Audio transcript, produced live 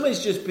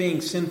somebody's just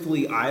being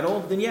sinfully idle,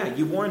 then yeah,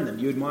 you warn them,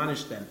 you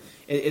admonish them.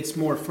 It's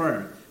more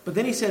firm. But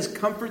then he says,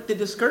 comfort the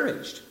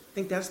discouraged. I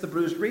think that's the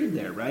bruised reed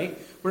there, right?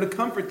 We're to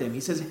comfort them. He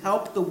says,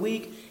 help the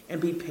weak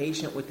and be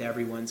patient with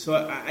everyone.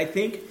 So I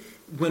think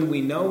when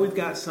we know we've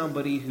got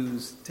somebody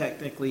who's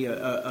technically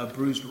a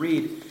bruised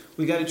reed,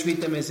 we got to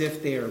treat them as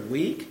if they are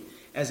weak,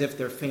 as if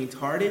they're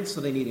faint-hearted, so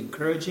they need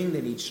encouraging,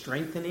 they need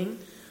strengthening.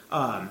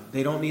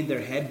 They don't need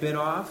their head bit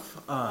off.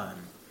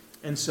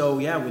 And so,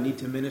 yeah, we need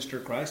to minister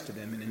Christ to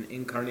them in an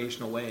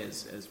incarnational way,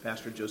 as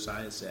Pastor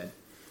Josiah said.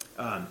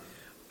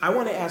 I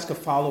want to ask a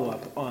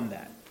follow-up on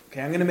that.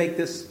 Okay, I'm going to make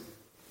this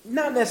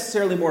not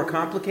necessarily more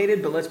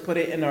complicated, but let's put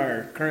it in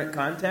our current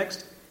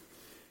context.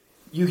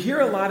 You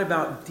hear a lot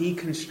about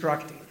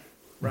deconstructing,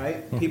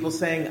 right? People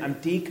saying, I'm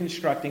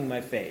deconstructing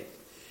my faith.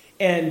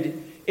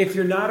 And if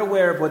you're not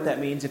aware of what that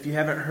means, if you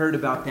haven't heard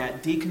about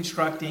that,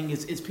 deconstructing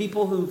is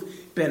people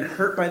who've been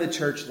hurt by the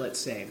church, let's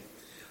say.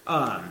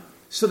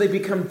 So they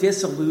become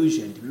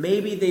disillusioned.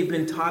 Maybe they've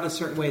been taught a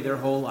certain way their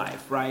whole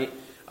life, right?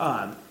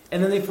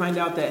 And then they find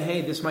out that,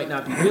 hey, this might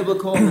not be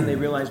biblical, and then they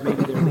realize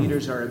maybe their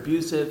leaders are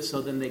abusive,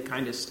 so then they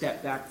kind of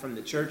step back from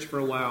the church for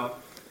a while,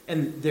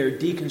 and they're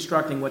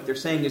deconstructing. What they're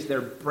saying is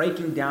they're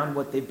breaking down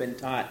what they've been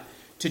taught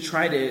to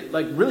try to,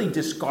 really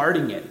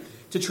discarding it,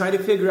 to try to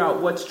figure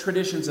out what's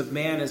traditions of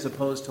man as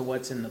opposed to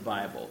what's in the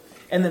Bible.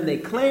 And then they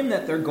claim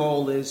that their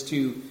goal is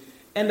to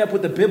end up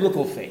with a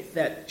biblical faith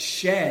that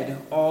shed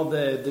all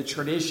the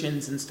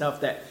traditions and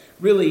stuff that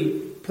really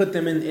put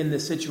them in the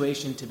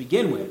situation to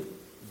begin with.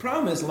 The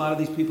problem is a lot of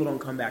these people don't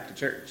come back to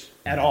church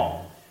at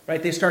all,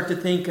 right? They start to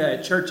think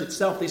church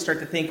itself, they start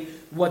to think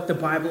what the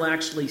Bible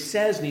actually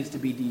says needs to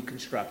be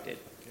deconstructed.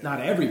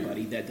 Not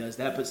everybody that does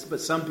that,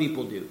 but some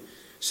people do.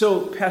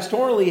 So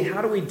pastorally,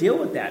 how do we deal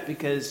with that?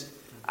 Because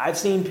I've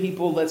seen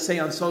people, let's say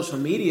on social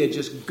media,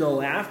 just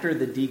go after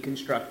the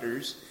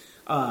deconstructors,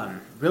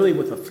 really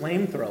with a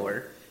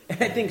flamethrower.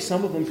 And I think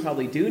some of them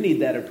probably do need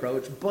that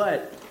approach,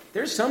 but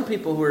there's some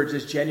people who are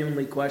just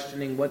genuinely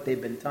questioning what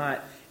they've been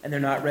taught, and they're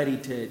not ready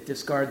to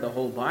discard the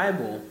whole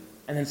Bible,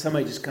 and then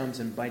somebody just comes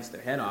and bites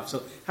their head off.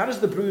 So how does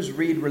the bruised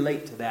reed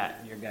relate to that,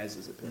 in your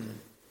guys' opinion?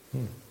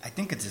 I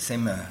think it's the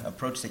same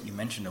approach that you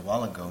mentioned a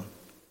while ago.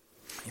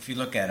 If you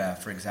look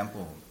at, for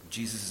example,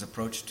 Jesus'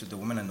 approach to the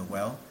woman in the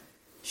well,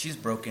 she's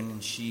broken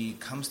and she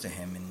comes to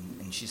him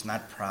and she's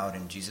not proud,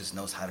 and Jesus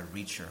knows how to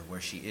reach her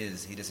where she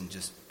is. He doesn't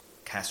just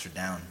cast her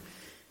down.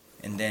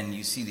 And then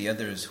you see the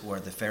others who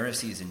are the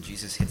Pharisees, and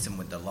Jesus hits them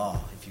with the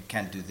law. If you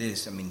can't do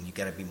this, you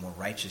got to be more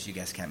righteous. You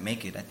guys can't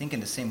make it. I think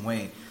in the same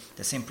way,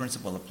 the same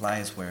principle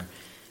applies where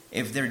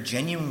if they're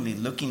genuinely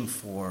looking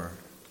for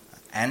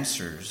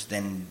answers,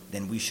 then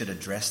we should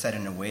address that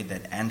in a way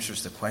that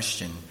answers the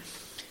question.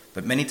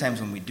 But many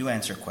times when we do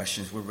answer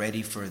questions, we're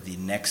ready for the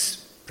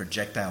next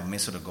projectile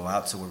missile to go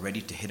out, so we're ready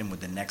to hit them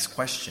with the next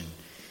question.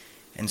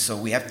 And so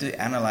we have to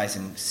analyze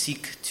and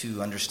seek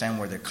to understand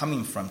where they're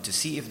coming from to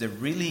see if they're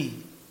really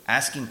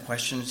asking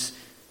questions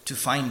to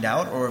find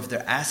out, or if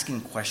they're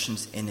asking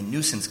questions in a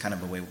nuisance kind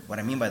of a way. What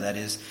I mean by that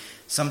is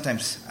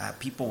sometimes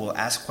people will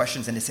ask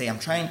questions and they say,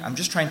 I'm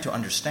just trying to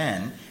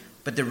understand,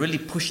 but they're really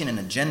pushing an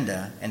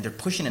agenda, and they're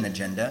pushing an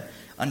agenda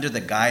under the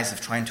guise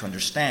of trying to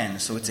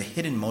understand, so it's a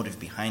hidden motive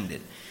behind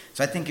it.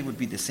 So I think it would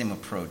be the same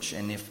approach,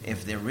 and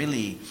if they're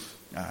really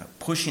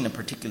pushing a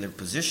particular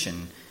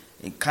position,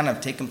 it kind of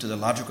take them to the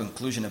logical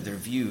conclusion of their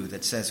view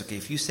that says, okay,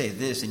 if you say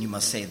this, and you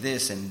must say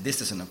this, and this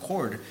doesn't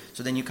accord,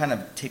 so then you kind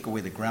of take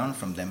away the ground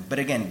from them. But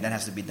again, that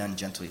has to be done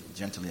gently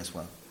as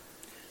well.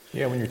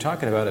 Yeah, when you're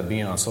talking about it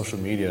being on social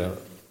media,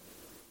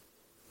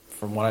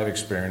 from what I've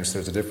experienced,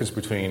 there's a difference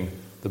between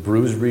the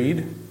bruised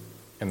reed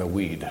and the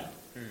weed.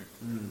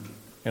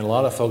 And a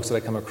lot of folks that I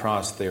come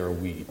across, they are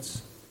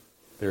weeds.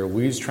 They're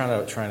weeds trying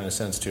in a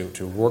sense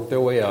to work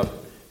their way up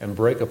and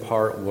break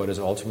apart what is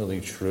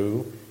ultimately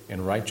true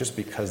and right, just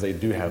because they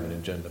do have an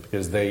agenda,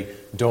 because they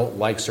don't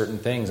like certain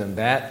things. And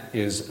that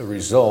is a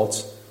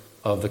result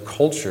of the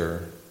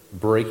culture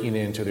breaking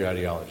into their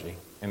ideology.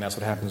 And that's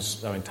what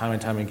happens, time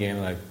and time again.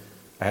 And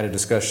I had a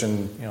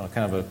discussion,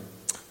 kind of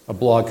a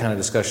blog kind of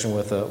discussion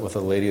with a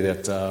lady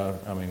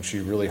that, she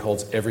really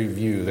holds every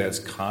view that's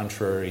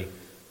contrary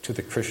to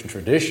the Christian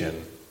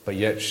tradition, but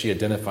yet she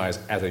identifies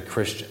as a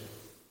Christian.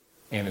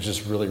 And it's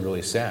just really,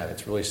 really sad.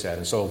 It's really sad.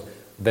 And so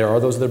there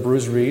are those that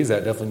bruised reeds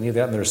that definitely need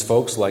that. And there's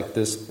folks like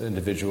this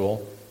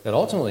individual that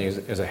ultimately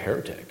is a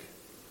heretic.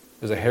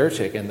 Is a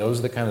heretic. And those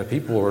are the kind of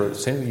people who are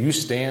saying you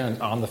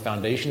stand on the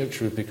foundation of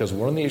truth, because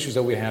one of the issues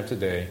that we have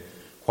today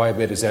quite a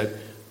bit is that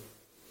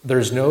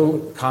there's no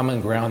common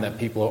ground that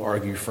people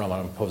argue from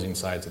on opposing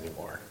sides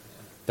anymore.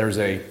 There's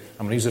I'm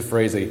going to use the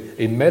phrase,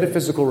 a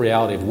metaphysical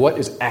reality of what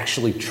is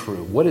actually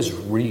true, what is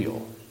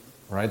real,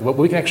 right? What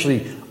we can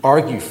actually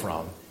argue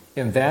from.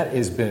 And that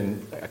has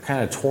been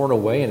kind of torn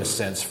away, in a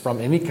sense,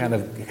 from any kind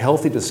of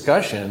healthy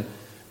discussion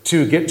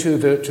to get to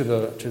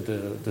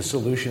the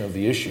solution of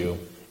the issue.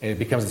 And it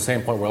becomes the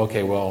same point where,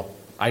 okay, well,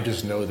 I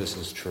just know this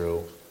is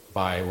true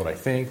by what I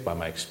think, by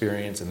my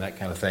experience, and that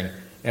kind of thing. And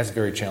that's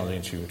very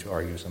challenging to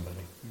argue with somebody.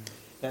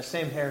 That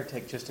same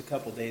heretic just a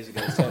couple days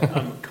ago said,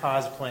 I'm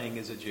cosplaying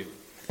as a Jew.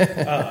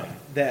 that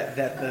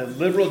the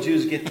liberal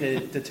Jews get to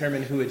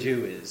determine who a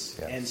Jew is.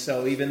 Yes. And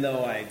so even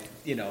though I'm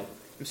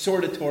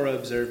sort of Torah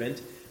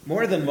observant,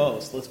 more than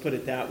most, let's put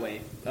it that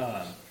way,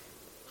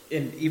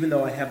 and even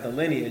though I have the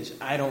lineage,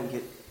 I don't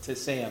get to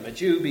say I'm a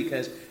Jew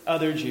because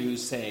other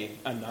Jews say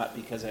I'm not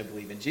because I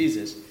believe in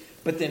Jesus.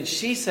 But then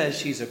she says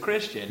she's a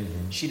Christian.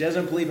 Mm-hmm. She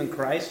doesn't believe in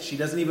Christ. She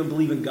doesn't even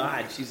believe in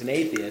God. She's an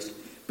atheist.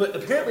 But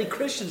apparently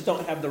Christians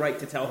don't have the right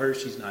to tell her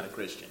she's not a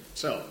Christian.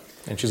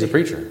 And she's a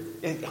preacher.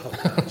 Oh,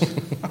 gosh.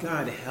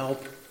 God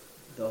help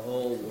the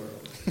whole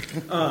world.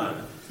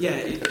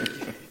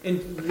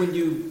 And when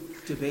you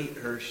debate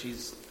her,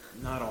 she's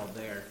not all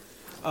there.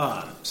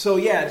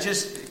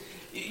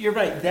 You're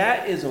right.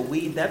 That is a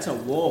weed. That's a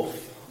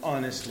wolf,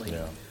 honestly.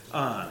 Yeah.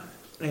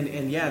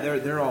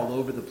 They're all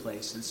over the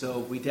place. And so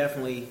we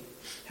definitely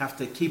have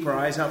to keep our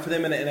eyes out for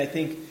them. And I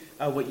think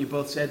what you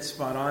both said,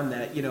 spot on,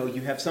 that,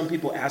 you have some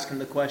people asking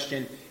the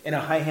question in a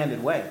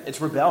high-handed way. It's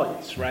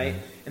rebellious, right?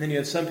 Mm-hmm. And then you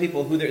have some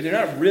people who they're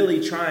not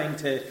really trying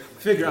to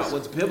figure out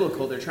what's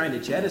biblical. They're trying to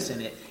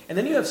jettison it. And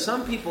then you have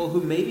some people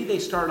who maybe they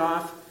start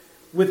off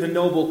with a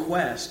noble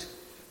quest,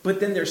 but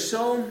then they're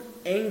so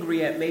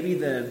angry at maybe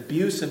the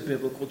abuse of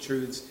biblical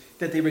truths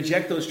that they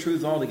reject those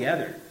truths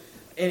altogether.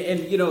 And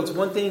it's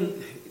one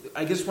thing,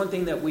 I guess one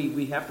thing that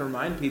we have to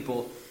remind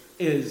people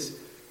is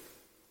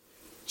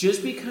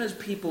just because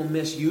people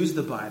misuse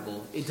the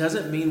Bible, it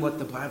doesn't mean what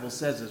the Bible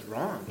says is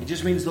wrong. It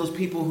just means those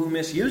people who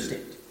misused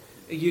it.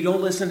 You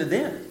don't listen to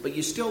them, but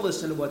you still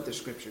listen to what the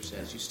Scripture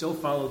says. You still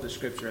follow the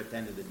Scripture at the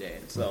end of the day.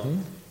 And so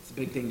it's a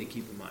big thing to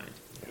keep in mind.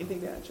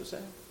 Anything to add,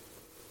 Josiah?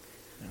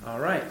 All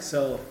right,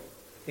 so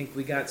I think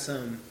we got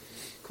some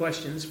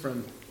questions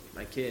from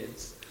my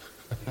kids.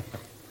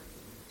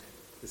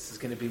 This is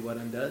going to be what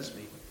undoes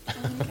me.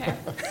 Okay.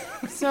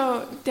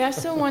 So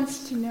Dessa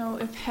wants to know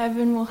if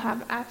heaven will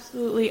have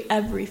absolutely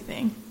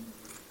everything.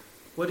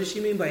 What does she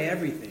mean by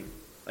everything?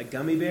 Like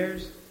gummy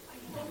bears?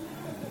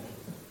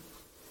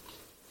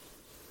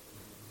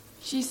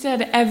 She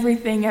said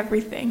everything.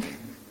 Anybody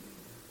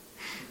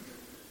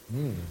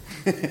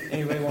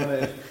want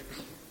to...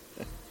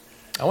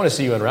 I want to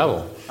see you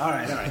unravel. All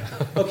right.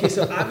 Okay,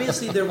 so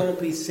obviously there won't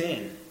be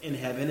sin in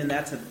heaven, and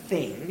that's a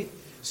thing.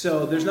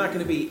 So there's not going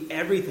to be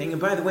everything. And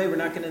by the way, we're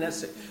not going to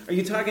necessarily... Are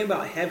you talking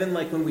about heaven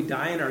like when we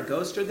die and our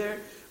ghosts are there?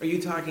 Or are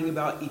you talking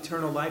about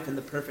eternal life in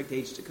the perfect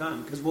age to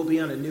come? Because we'll be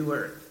on a new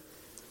earth.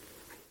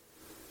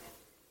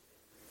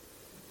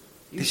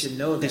 You should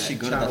know that. Did she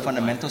go to the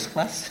fundamentals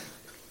class?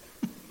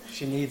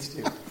 She needs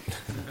to.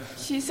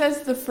 She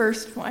says the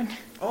first one.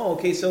 Oh,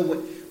 okay.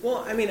 So,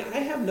 I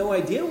have no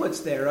idea what's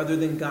there other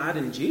than God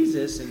and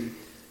Jesus and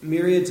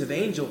myriads of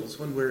angels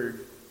when we're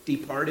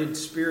departed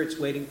spirits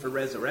waiting for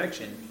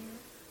resurrection.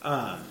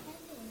 And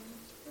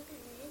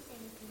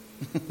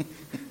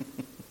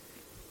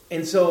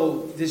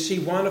so, does she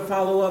want to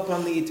follow up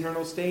on the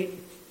eternal state?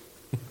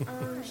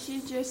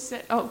 She just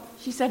said,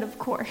 she said of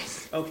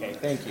course. Okay,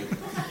 thank you.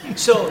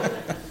 So,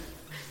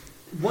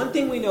 one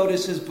thing we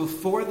notice is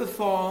before the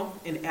fall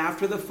and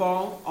after the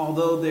fall,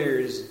 although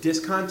there's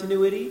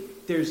discontinuity,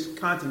 there's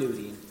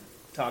continuity.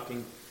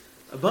 Talking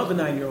above a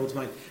 9-year-old's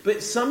mind.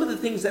 But some of the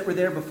things that were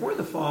there before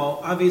the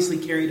fall obviously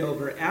carried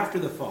over after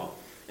the fall.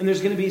 And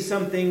there's going to be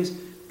some things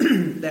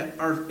that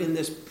are in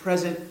this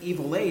present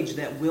evil age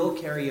that will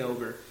carry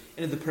over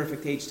into the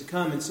perfect age to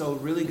come. And so a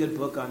really good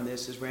book on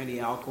this is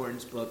Randy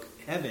Alcorn's book,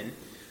 Heaven.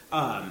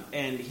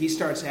 And he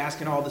starts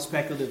asking all the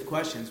speculative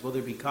questions. Will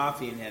there be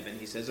coffee in heaven?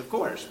 He says, of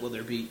course. Will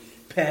there be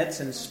pets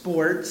and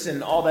sports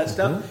and all that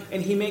stuff?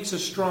 And he makes a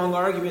strong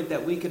argument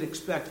that we could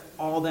expect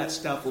all that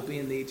stuff will be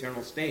in the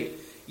eternal state,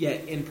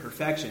 yet in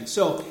perfection.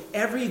 So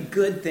every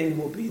good thing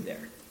will be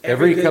there.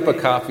 Every cup of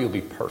coffee will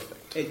be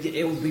perfect.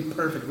 It will be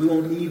perfect. We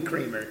won't need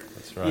creamer.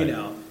 That's right.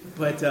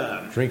 But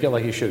drink it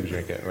like you should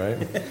drink it,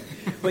 right?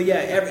 But yeah,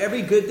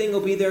 every good thing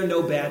will be there.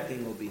 No bad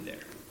thing will be there.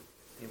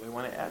 Anybody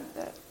want to add to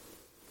that?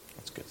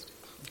 That's good.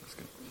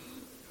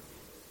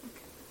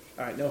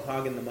 All right, no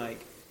hogging the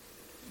mic.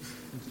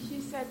 She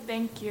said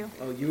thank you.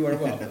 Oh, you are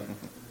welcome.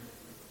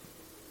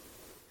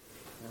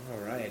 All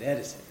right,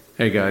 Edison.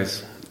 Hey,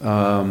 guys.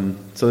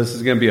 So this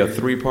is going to be a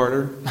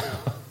 3-parter.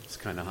 It's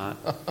kind of hot.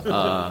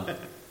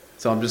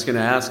 So I'm just going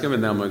to ask him,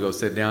 and then I'm going to go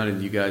sit down,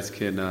 and you guys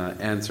can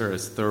answer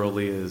as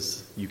thoroughly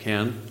as you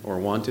can or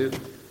want to.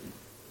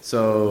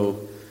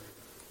 So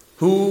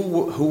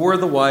who were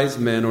the wise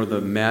men or the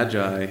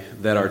magi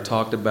that are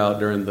talked about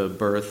during the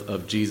birth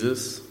of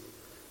Jesus?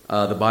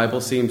 The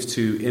Bible seems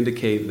to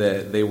indicate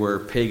that they were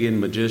pagan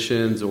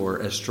magicians or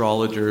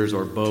astrologers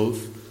or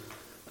both.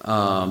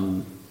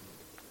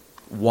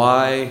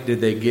 Why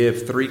did they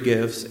give 3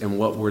 gifts, and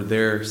what were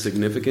their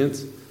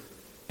significance?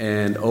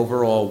 And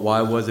overall,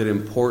 why was it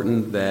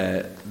important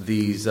that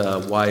these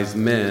wise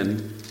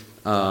men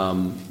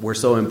were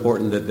so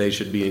important that they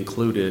should be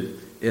included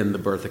in the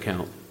birth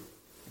account?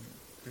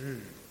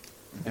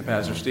 And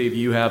Pastor Steve,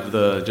 you have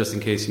just in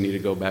case you need to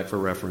go back for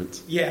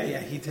reference. Yeah,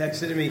 he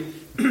texted me.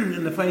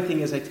 And the funny thing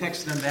is I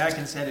texted him back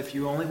and said, if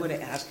you only would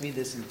have asked me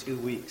this in 2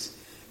 weeks.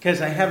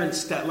 Because I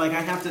haven't,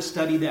 I have to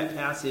study that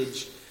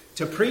passage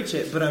to preach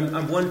it, but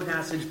I'm one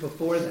passage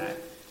before that.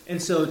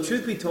 And so,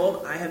 truth be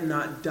told, I have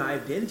not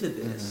dived into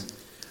this.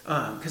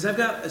 Because I've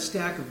got a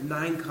stack of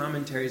 9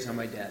 commentaries on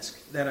my desk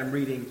that I'm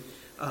reading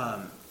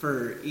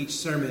for each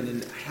sermon,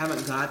 and I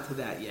haven't got to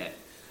that yet.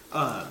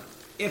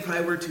 If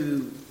I were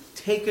to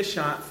take a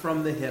shot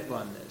from the hip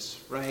on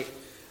this, right?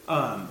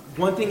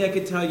 One thing I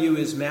could tell you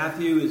is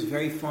Matthew is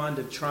very fond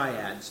of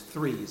triads,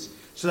 threes.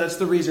 So that's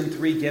the reason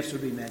 3 gifts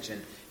would be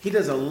mentioned. He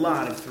does a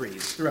lot of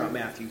threes throughout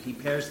Matthew. He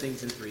pairs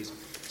things in threes.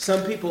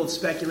 Some people have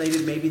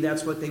speculated maybe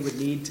that's what they would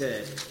need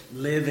to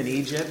live in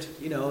Egypt.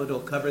 You know, it'll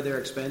cover their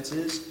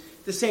expenses.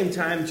 At the same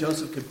time,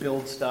 Joseph could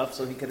build stuff,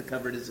 so he could have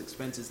covered his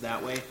expenses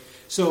that way.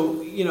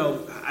 So, you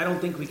know, I don't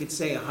think we could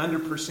say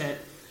 100%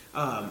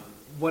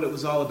 what it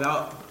was all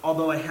about,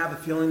 although I have a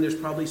feeling there's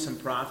probably some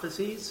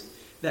prophecies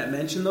that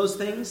mention those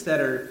things that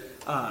are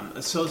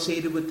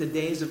associated with the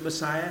days of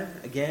Messiah.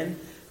 Again,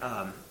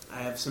 I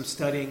have some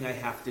studying I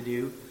have to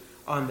do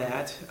on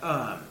that.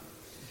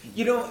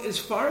 You know, as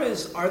far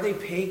as are they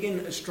pagan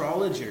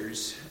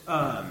astrologers,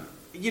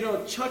 you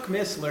know, Chuck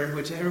Missler,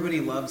 which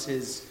everybody loves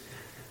his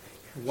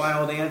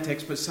wild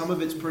antics, but some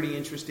of it's pretty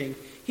interesting.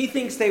 He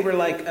thinks they were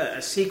like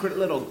a secret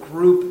little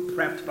group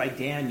prepped by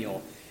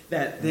Daniel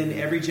that then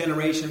every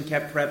generation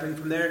kept prepping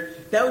from there.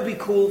 That would be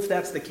cool if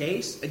that's the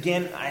case.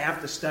 Again, I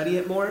have to study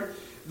it more.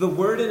 The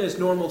word in its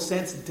normal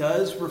sense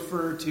does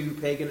refer to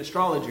pagan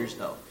astrologers,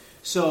 though.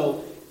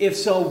 So, if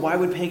so, why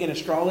would pagan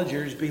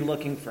astrologers be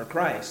looking for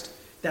Christ?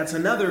 That's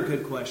another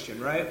good question,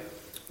 right?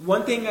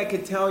 One thing I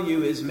could tell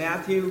you is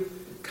Matthew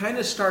kind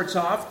of starts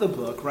off the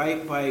book,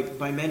 right,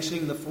 by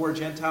mentioning the 4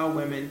 Gentile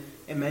women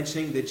and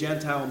mentioning the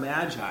Gentile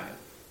Magi,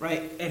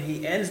 right? And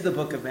he ends the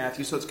book of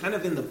Matthew, so it's kind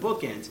of in the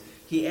bookends.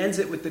 He ends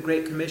it with the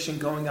Great Commission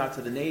going out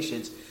to the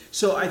nations.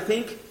 So I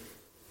think,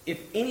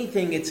 if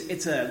anything,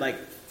 it's a like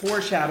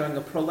foreshadowing,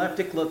 a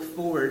proleptic look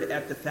forward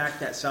at the fact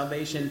that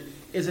salvation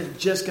isn't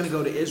just going to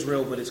go to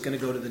Israel, but it's going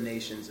to go to the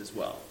nations as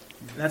well.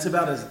 And that's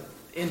about as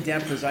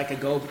in-depth as I could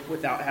go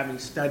without having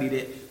studied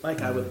it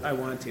like I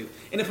want to.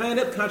 And if I end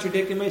up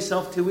contradicting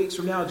myself 2 weeks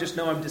from now, just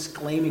know I'm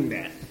disclaiming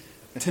that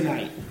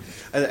tonight.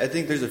 I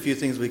think there's a few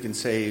things we can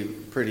say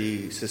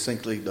pretty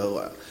succinctly,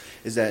 though,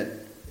 is that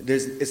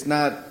it's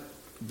not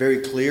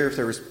very clear if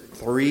there was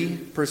 3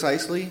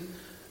 precisely.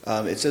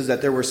 It says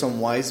that there were some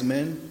wise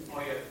men. Oh,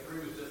 yeah, 3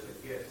 was just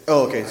a gift.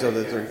 Oh, okay, so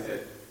the 3. I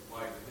said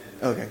wise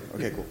men.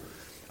 Okay, cool.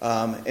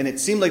 And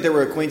it seemed like they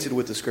were acquainted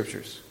with the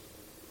scriptures.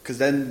 Because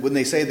then when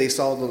they say they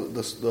saw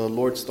the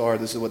Lord's star,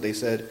 this is what they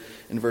said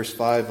in verse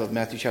 5 of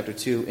Matthew chapter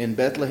 2. In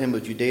Bethlehem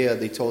of Judea,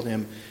 they told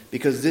him,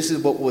 because this is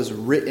what was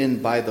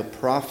written by the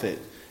prophet.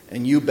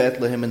 And you,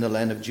 Bethlehem, in the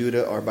land of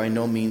Judah, are by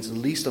no means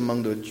least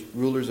among the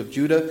rulers of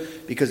Judah,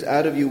 because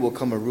out of you will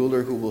come a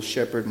ruler who will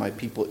shepherd my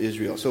people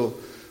Israel. So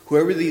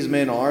whoever these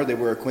men are, they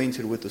were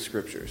acquainted with the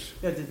scriptures.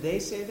 Now, did they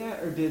say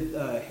that, or did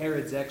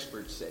Herod's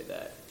experts say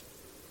that?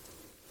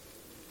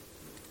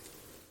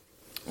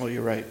 Well,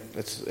 you're right.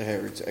 That's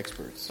Herod's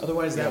experts.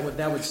 Otherwise, Yeah.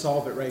 that would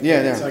solve it right Yeah,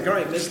 there. yeah. It's like, all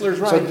right, Missler's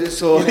right.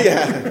 So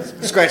yeah,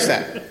 scratch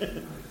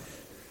that.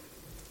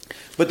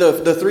 But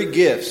the 3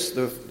 gifts,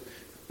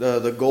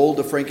 the gold,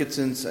 the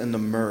frankincense, and the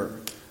myrrh,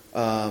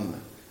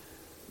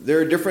 there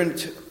are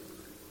different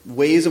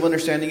ways of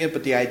understanding it,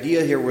 but the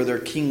idea here were their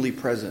kingly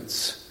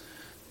presence.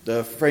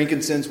 The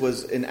frankincense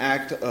was an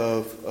act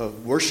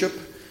of worship,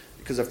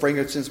 because the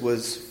frankincense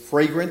was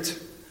fragrant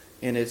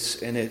in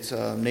its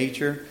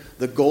nature.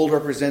 The gold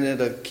represented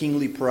a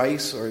kingly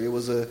price, or it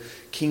was a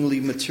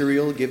kingly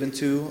material given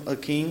to a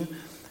king.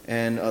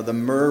 And the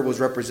myrrh was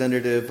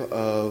representative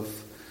of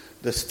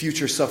this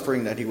future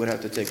suffering that he would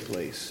have to take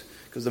place.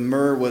 Because the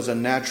myrrh was a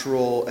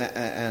natural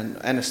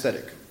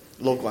anesthetic,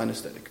 local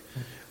anesthetic.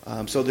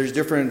 So there's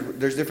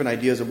different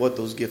ideas of what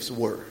those gifts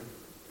were.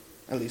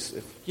 At least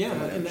if... Yeah,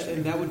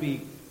 and that would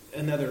be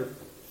another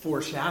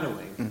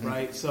foreshadowing,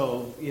 right?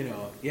 So,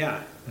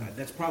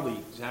 that's probably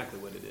exactly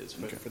what it is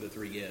for the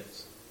 3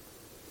 gifts.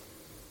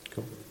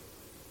 Cool.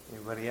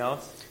 Anybody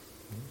else?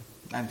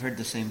 I've heard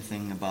the same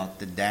thing about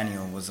that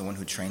Daniel was the one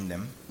who trained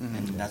them,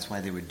 and that's why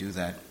they would do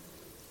that.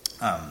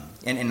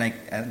 And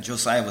like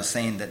Josiah was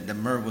saying, that the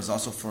myrrh was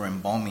also for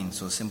embalming,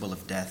 so a symbol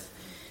of death.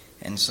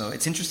 And so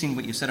it's interesting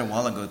what you said a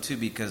while ago, too,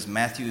 because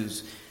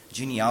Matthew's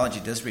genealogy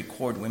does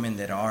record women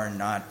that are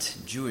not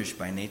Jewish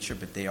by nature,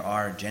 but they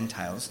are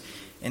Gentiles.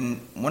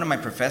 And one of my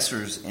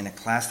professors in a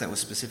class that was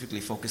specifically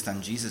focused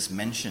on Jesus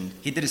mentioned,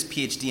 he did his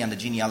PhD on the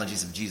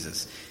genealogies of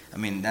Jesus. I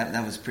mean,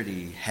 that was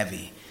pretty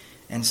heavy.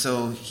 And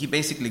so he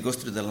basically goes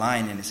through the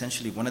line, and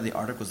essentially one of the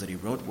articles that he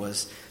wrote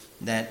was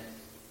that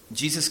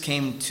Jesus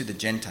came to the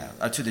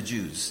to the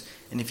Jews.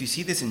 And if you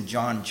see this in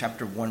John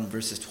chapter 1,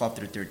 verses 12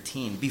 through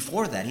 13,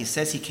 before that he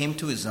says he came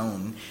to his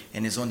own,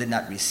 and his own did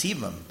not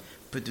receive him.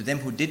 But to them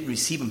who did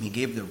receive him, he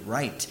gave the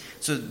right.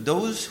 So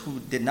those who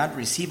did not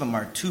receive him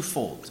are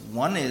twofold.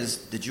 One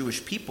is the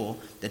Jewish people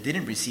that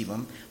didn't receive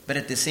him, but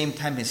at the same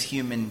time his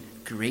human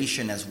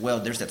creation as well.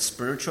 There's that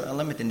spiritual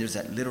element and there's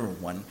that literal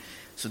one.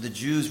 So the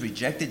Jews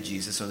rejected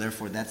Jesus, so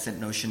therefore that's that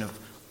notion of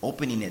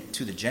opening it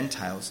to the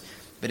Gentiles.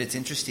 But it's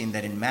interesting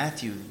that in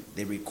Matthew,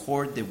 they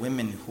record the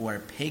women who are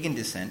pagan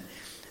descent,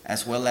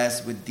 as well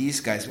as with these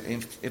guys.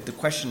 If the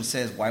question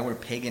says why were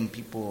pagan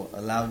people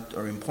allowed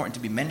or important to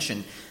be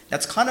mentioned,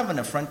 that's kind of an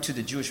affront to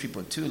the Jewish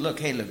people too.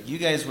 Look, you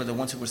guys were the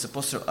ones who were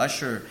supposed to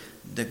usher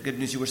the good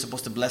news. You were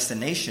supposed to bless the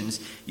nations.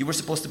 You were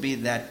supposed to be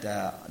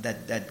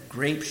that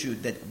grape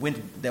shoot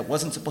that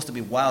wasn't supposed to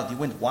be wild. You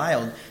went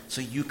wild,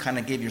 so you kind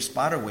of gave your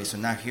spot away. So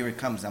now here it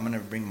comes. I'm going to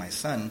bring my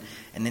son.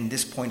 And then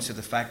this points to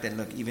the fact that,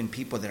 look, even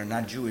people that are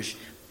not Jewish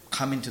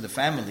come into the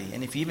family.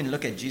 And if you even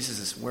look at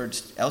Jesus'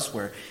 words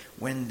elsewhere,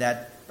 when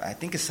that, I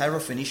think a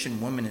Syrophoenician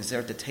woman is there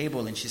at the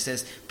table and she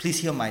says, please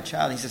heal my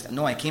child. He says,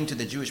 no, I came to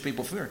the Jewish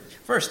people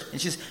first. And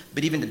she says,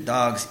 but even the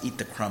dogs eat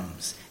the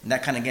crumbs. And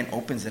that kind of, again,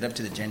 opens it up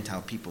to the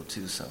Gentile people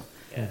too. So,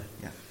 yeah.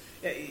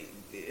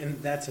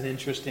 And that's an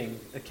interesting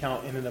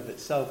account in and of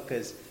itself,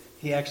 because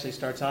he actually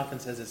starts off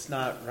and says it's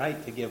not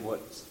right to give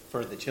what's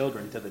for the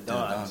children to the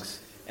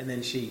dogs. And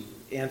then she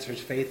answers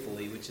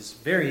faithfully, which is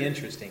very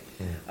interesting.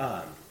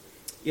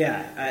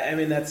 Yeah. I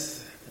mean,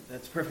 that's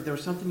perfect. There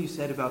was something you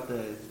said about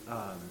the...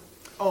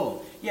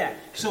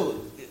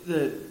 So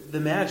the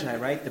Magi,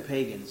 right? The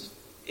pagans,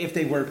 if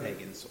they were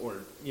pagans, or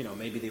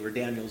maybe they were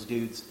Daniel's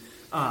dudes.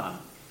 But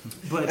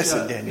I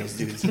said Daniel's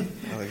dudes.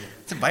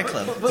 It's a bike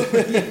club.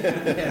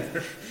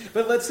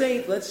 But let's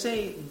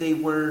say they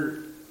were.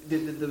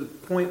 The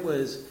point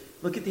was,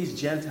 look at these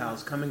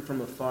Gentiles coming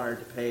from afar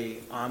to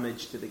pay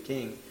homage to the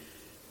king.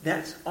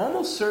 That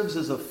almost serves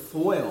as a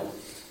foil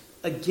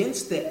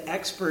against the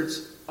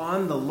experts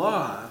on the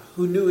law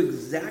who knew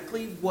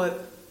exactly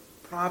what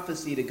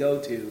prophecy to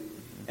go to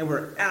and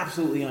were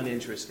absolutely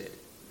uninterested.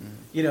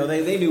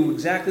 They knew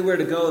exactly where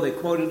to go. They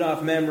quoted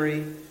off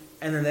memory,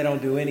 and then they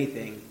don't do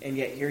anything. And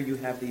yet here you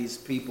have these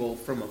people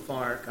from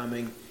afar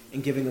coming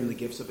and giving them the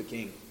gifts of a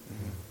king.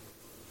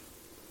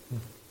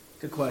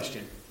 Good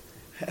question.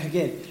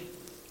 Again,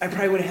 I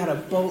probably would have had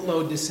a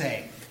boatload to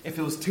say if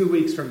it was 2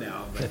 weeks from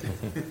now.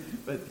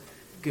 But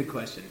good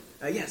question.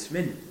 Yes,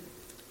 Min.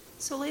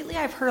 So lately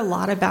I've heard a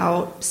lot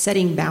about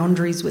setting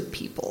boundaries with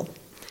people.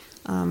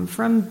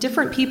 From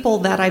different people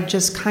that I've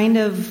just kind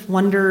of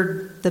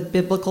wondered the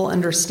biblical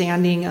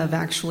understanding of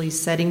actually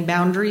setting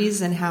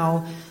boundaries and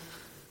how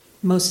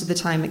most of the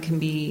time it can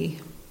be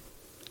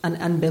an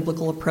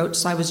unbiblical approach.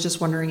 So I was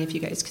just wondering if you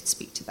guys could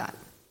speak to that.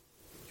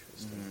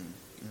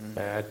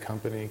 Bad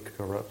company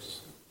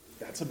corrupts.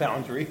 That's a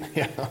boundary.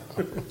 Yeah.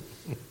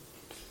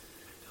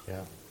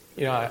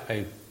 Yeah.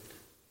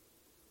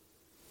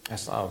 I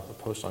saw a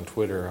post on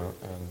Twitter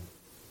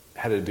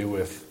had to do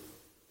with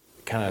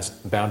kind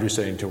of boundary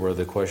setting, to where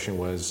the question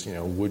was,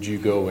 would you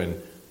go and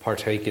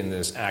partake in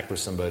this act with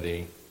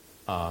somebody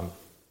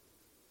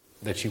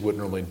that you wouldn't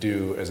normally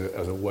do as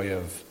a way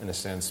of, in a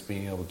sense,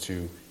 being able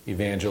to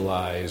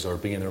evangelize or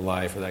be in their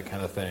life or that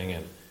kind of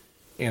thing.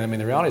 And I mean,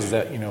 the reality is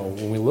that,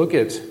 when we look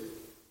at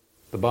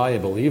the body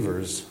of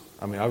believers,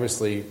 I mean,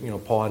 obviously,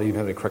 Paul had even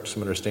had to correct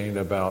some understanding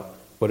about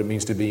what it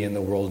means to be in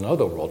the world and of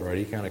the world, right?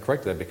 He kind of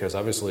corrected that, because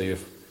obviously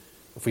if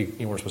we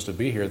weren't supposed to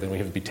be here, then we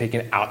have to be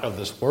taken out of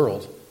this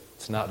world.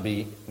 It's not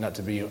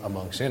to be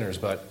among sinners.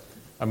 But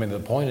I mean, the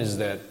point is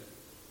that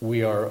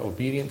we are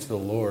obedient to the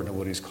Lord and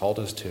what He's called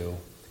us to.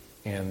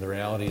 And the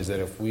reality is that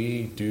if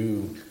we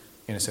do,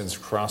 in a sense,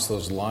 cross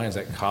those lines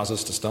that cause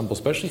us to stumble,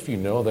 especially if you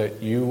know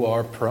that you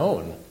are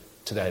prone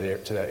to that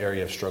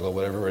area of struggle,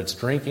 whatever it's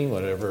drinking,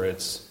 whatever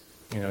it's,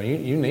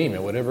 you name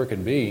it, whatever it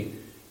could be,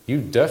 you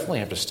definitely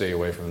have to stay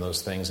away from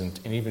those things. And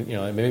even,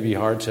 it may be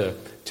hard to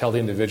tell the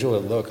individual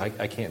that, look,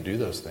 I can't do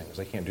those things.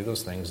 I can't do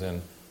those things.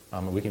 And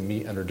we can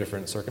meet under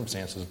different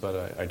circumstances,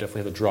 but I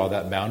definitely have to draw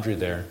that boundary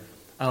there.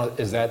 I don't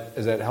know, is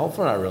that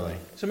helpful or not really?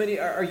 So, Mindy,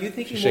 are you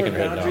thinking more of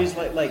boundaries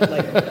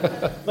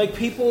like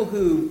people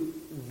who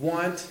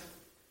want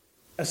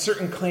a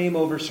certain claim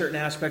over certain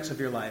aspects of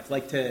your life,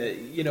 like to,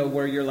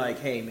 where you're like,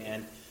 hey,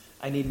 man,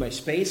 I need my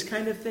space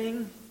kind of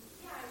thing?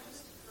 Yeah, I've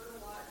just heard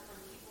a lot from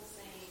people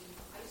saying,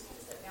 I just have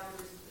to set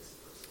boundaries with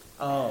this person.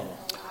 Oh.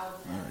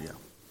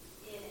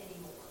 In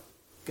anymore.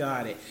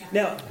 Got it.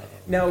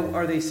 Now,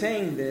 are they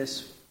saying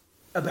this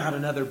about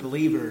another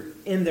believer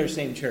in their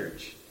same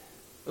church?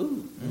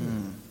 Ooh.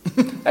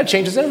 That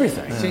changes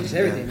everything. It changes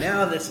everything.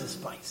 Now this is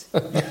spicy.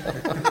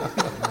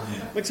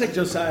 Looks like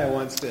Josiah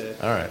wants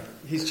to. All right.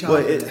 He's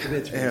chopping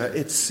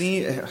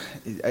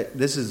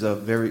this is a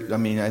very,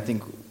 I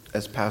think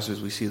as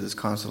pastors we see this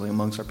constantly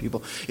amongst our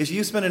people. If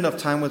you spend enough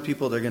time with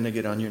people, they're going to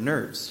get on your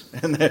nerves.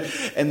 And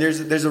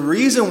there's a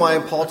reason why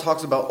Paul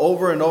talks about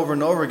over and over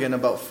and over again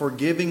about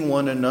forgiving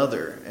one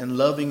another and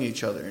loving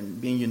each other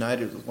and being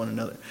united with one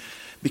another.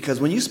 Because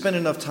when you spend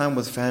enough time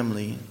with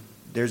family,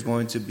 there's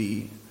going to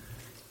be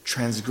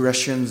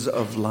transgressions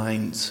of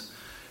lines.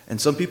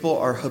 And some people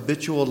are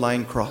habitual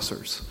line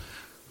crossers.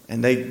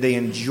 And they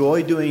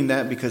enjoy doing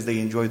that because they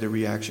enjoy the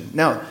reaction.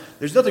 Now,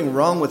 there's nothing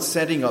wrong with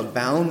setting a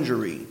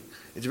boundary.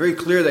 It's very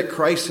clear that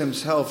Christ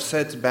himself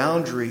sets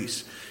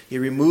boundaries. He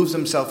removes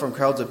himself from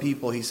crowds of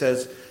people. He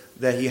says,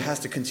 that he has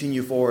to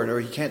continue forward, or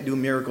he can't do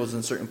miracles in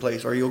a certain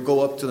place, or he'll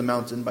go up to the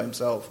mountain by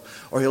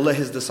himself, or he'll let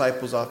his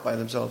disciples off by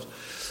themselves.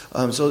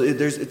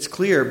 It's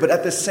clear, but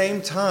at the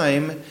same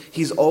time,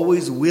 he's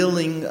always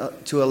willing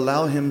to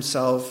allow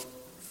himself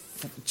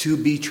to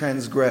be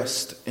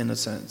transgressed in a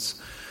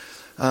sense.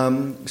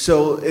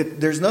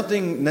 There's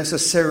nothing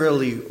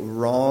necessarily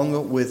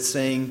wrong with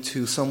saying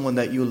to someone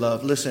that you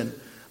love, listen,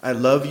 I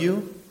love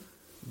you,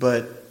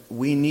 but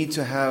we need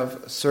to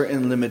have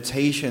certain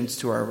limitations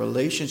to our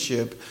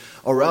relationship,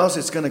 or else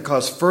it's going to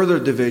cause further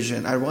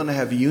division. I want to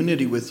have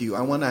unity with you.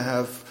 I want to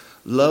have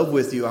love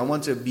with you. I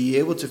want to be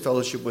able to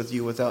fellowship with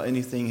you without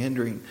anything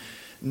hindering.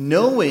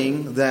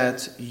 Knowing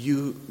that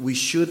we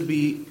should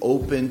be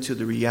open to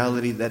the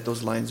reality that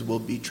those lines will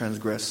be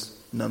transgressed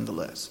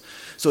nonetheless.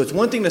 So it's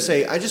one thing to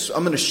say, I'm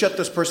going to shut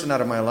this person out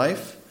of my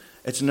life.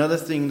 It's another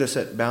thing to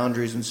set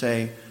boundaries and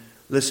say,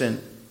 listen,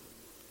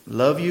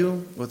 love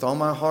you with all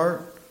my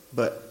heart,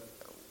 but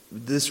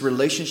this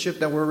relationship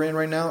that we're in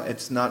right now,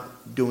 it's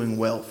not doing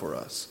well for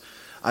us.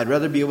 I'd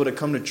rather be able to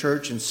come to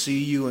church and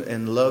see you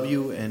and love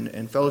you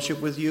and fellowship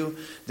with you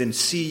than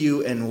see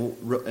you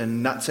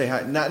and not say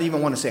hi, not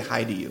even want to say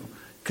hi to you,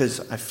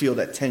 because I feel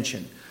that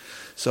tension.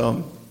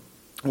 So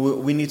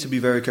we need to be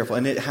very careful,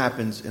 and it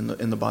happens in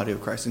the body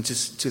of Christ. And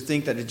to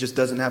think that it just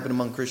doesn't happen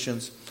among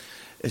Christians,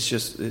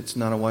 it's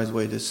not a wise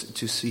way to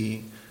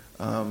see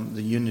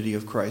the unity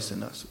of Christ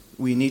in us.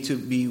 We need to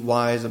be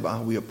wise about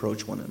how we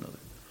approach one another.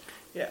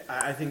 Yeah,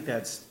 I think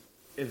that's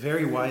a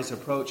very wise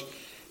approach.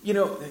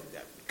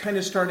 Kind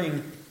of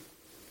starting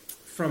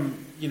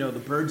from,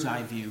 the bird's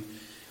eye view,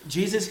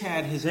 Jesus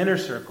had his inner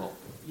circle,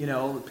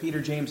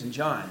 Peter, James, and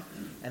John.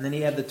 And then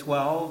he had the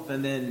 12,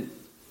 and then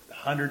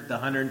the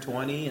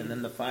 120, and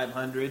then the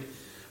 500.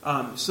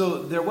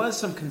 So there was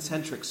some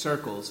concentric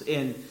circles.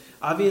 And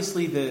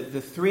obviously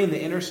the three in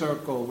the inner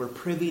circle were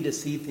privy to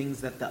see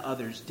things that the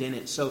others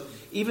didn't. So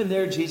even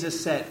there, Jesus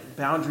set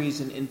boundaries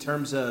in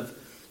terms of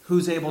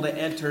who's able to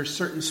enter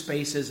certain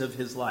spaces of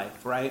his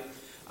life, right?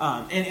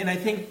 And I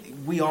think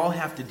we all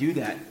have to do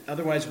that.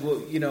 Otherwise,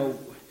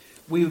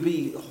 we would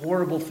be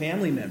horrible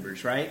family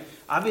members, right?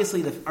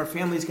 Obviously, our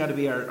family's got to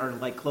be our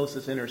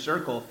closest inner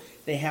circle.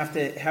 They have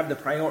to have the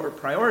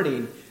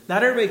priority.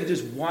 Not everybody can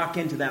just walk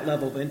into that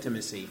level of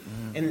intimacy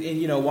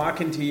and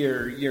walk into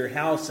your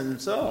house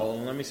and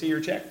let me see your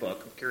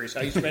checkbook. I'm curious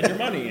how you spend your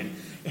money. And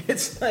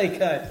it's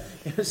like,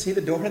 see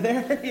the door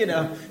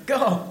there?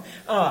 Go.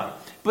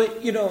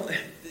 But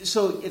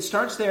so it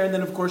starts there, and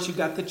then of course you've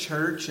got the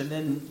church, and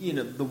then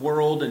the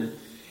world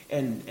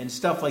and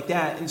stuff like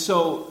that. And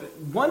so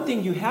one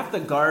thing, you have to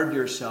guard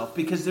yourself,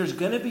 because there's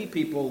going to be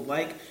people,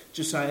 like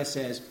Josiah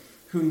says,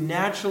 who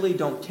naturally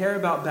don't care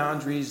about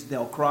boundaries.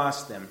 They'll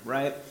cross them,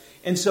 right?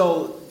 And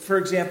so, for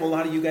example, a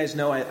lot of you guys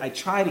know I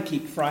try to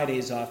keep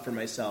Fridays off for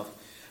myself.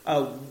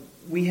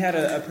 We had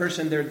a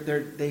person,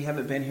 they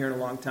haven't been here in a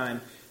long time.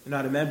 They're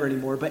not a member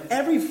anymore. But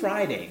every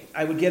Friday,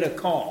 I would get a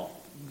call.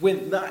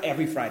 Not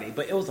every Friday,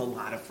 but it was a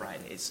lot of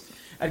Fridays.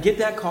 I'd get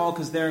that call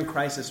because they're in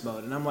crisis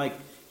mode. And I'm like,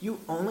 you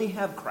only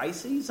have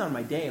crises on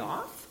my day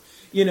off?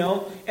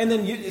 And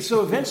then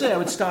so eventually I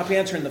would stop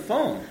answering the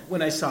phone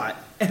when I saw it.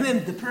 And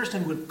then the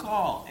person would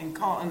call, and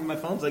my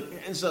phone's like,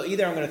 and so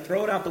either I'm going to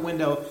throw it out the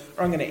window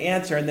or I'm going to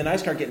answer. And then I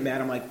start getting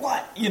mad. I'm like,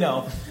 what?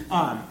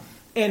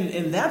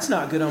 And that's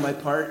not good on my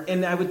part.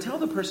 And I would tell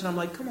the person, I'm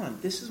like, come on,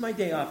 this is my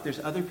day off. There's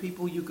other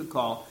people you could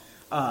call.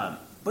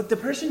 But the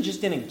person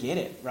just didn't get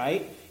it,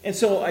 right? And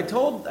so I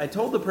told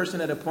the person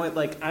at a point,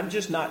 I'm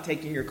just not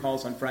taking your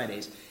calls on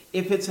Fridays.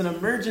 If it's an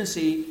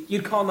emergency,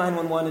 you'd call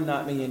 911 and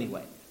not me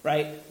anyway,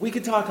 right? We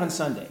could talk on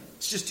Sunday.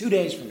 It's just 2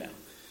 days from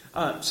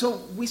now. So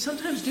we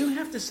sometimes do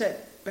have to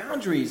set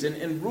boundaries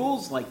and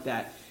rules like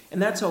that,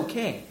 and that's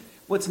okay.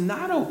 What's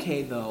not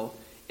okay, though,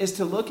 is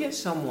to look at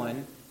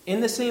someone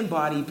in the same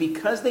body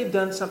because they've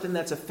done something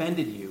that's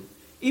offended you,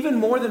 even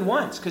more than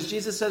once, because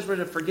Jesus says we're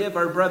to forgive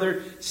our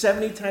brother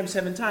 70 times,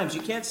 7 times.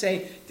 You can't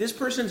say, this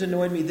person's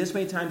annoyed me this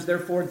many times,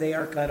 therefore they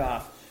are cut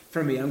off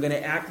from me. I'm going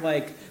to act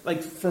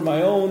like for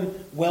my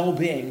own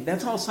well-being.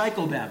 That's all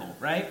psychobabble,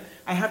 right?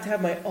 I have to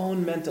have my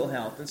own mental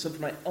health. And so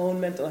for my own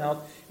mental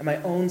health and my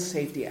own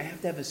safety, I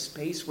have to have a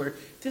space where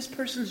this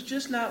person's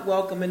just not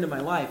welcome into my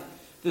life.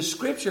 The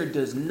Scripture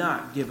does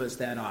not give us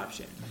that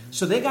option.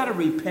 So they got to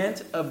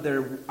repent of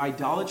their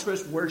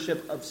idolatrous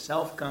worship of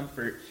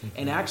self-comfort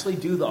and actually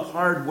do the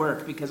hard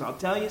work. Because I'll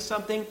tell you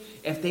something,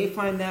 if they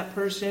find that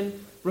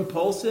person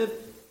repulsive,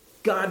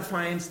 God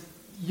finds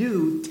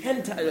you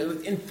 10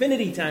 times,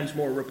 infinity times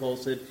more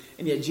repulsive.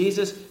 And yet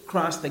Jesus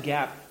crossed the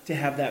gap to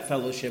have that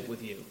fellowship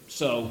with you.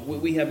 So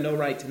we have no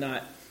right to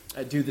not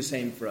do the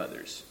same for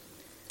others.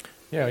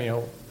 Yeah,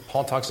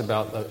 Paul talks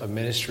about a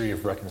ministry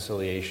of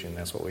reconciliation.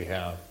 That's what we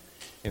have.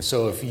 And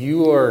so if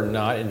you are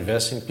not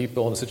investing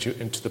people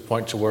into the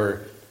point to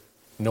where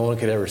no one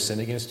could ever sin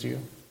against you,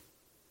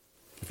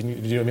 do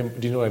you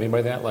know what I mean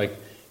by that?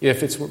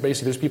 If it's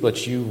basically there's people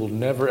that you will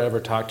never ever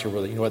talk to,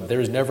 really,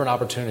 there's never an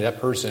opportunity that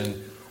person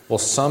will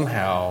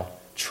somehow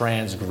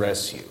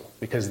transgress you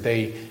because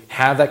they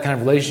have that kind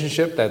of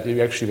relationship that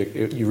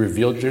you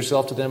revealed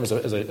yourself to them as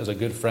a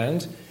good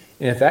friend,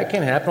 And if that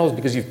can't happen, it's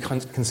because you've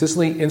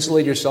consistently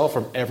insulated yourself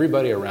from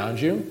everybody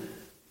around you,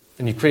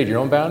 and you create your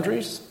own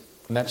boundaries,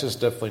 and that's just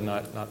definitely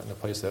not in the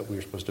place that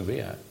we're supposed to be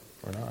at.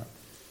 We're not.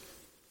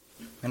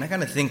 And I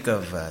kind of think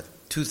of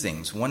two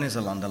things. One is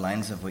along the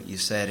lines of what you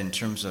said in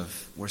terms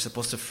of we're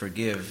supposed to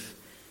forgive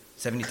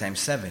 70 times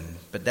 7,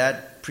 but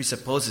that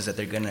presupposes that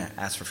they're going to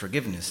ask for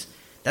forgiveness.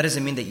 That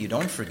doesn't mean that you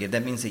don't forgive.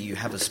 That means that you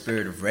have a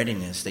spirit of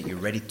readiness, that you're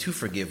ready to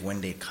forgive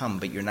when they come,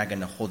 but you're not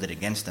going to hold it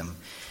against them.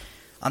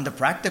 On the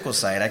practical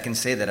side, I can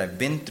say that I've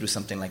been through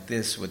something like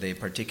this with a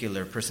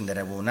particular person that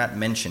I will not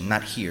mention,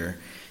 not here,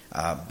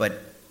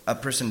 but a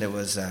person that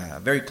was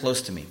very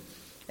close to me.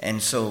 And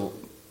so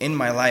in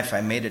my life, I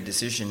made a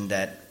decision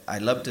that I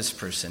loved this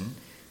person,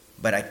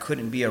 but I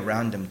couldn't be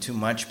around them too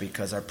much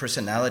because our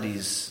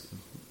personalities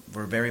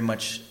were very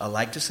much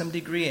alike to some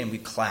degree, and we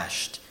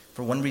clashed.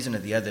 For one reason or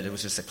the other, there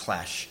was just a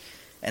clash.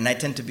 And I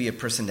tend to be a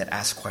person that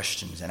asks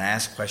questions, and I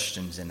ask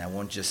questions, and I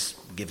won't just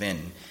give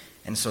in.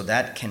 And so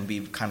that can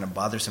be kind of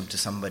bothersome to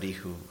somebody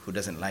who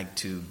doesn't like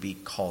to be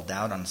called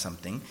out on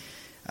something.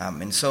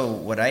 And so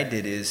what I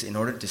did is, in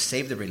order to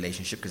save the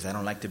relationship, because I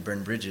don't like to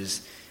burn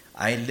bridges,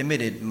 I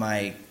limited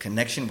my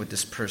connection with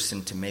this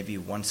person to maybe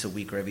once a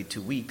week or every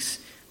 2 weeks,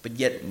 but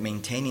yet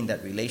maintaining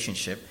that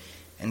relationship.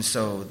 And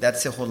so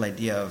that's the whole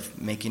idea of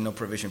making no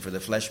provision for the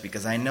flesh,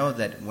 because I know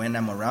that when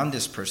I'm around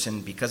this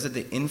person, because of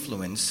the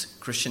influence,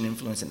 Christian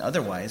influence and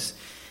otherwise,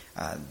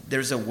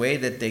 there's a way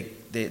that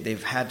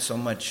they've had so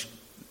much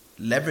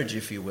leverage,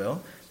 if you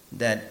will,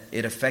 that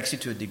it affects you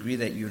to a degree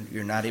that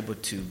you're not able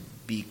to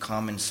be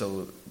calm. And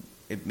so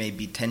it may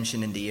be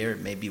tension in the air,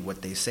 it may be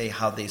what they say,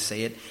 how they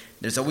say it.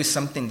 There's always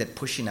something that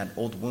pushing at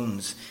old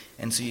wounds,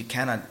 and so you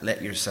cannot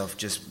let yourself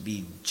just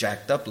be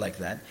jacked up like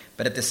that.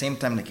 But at the same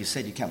time, like you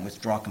said, you can't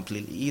withdraw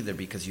completely either,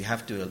 because you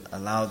have to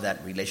allow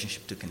that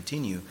relationship to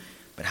continue.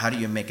 But how do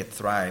you make it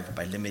thrive?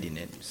 By limiting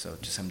it, so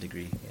to some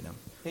degree, you know.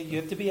 Hey, you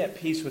have to be at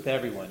peace with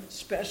everyone,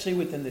 especially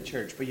within the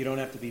church, but you don't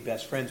have to be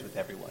best friends with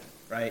everyone,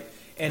 right?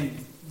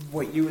 And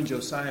what you and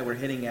Josiah were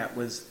hitting at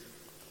was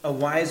a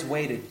wise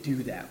way to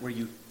do that, where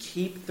you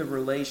keep the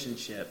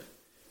relationship,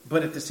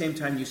 but at the same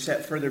time you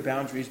set further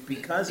boundaries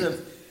because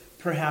of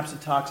perhaps a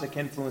toxic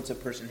influence a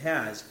person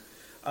has.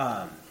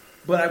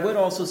 But I would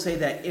also say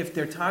that if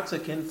their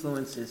toxic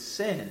influence is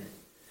sin,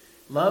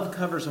 love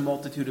covers a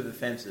multitude of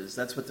offenses.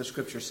 That's what the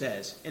scripture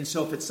says. And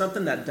so if it's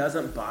something that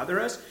doesn't bother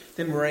us,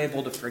 then we're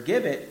able to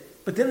forgive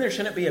it, but then there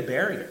shouldn't be a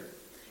barrier.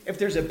 If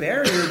there's a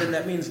barrier, then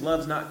that means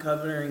love's not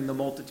covering the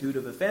multitude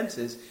of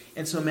offenses.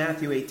 And so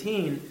Matthew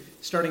 18,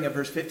 starting at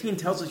verse 15,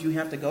 tells us you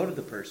have to go to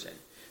the person.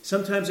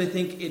 Sometimes I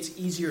think it's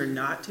easier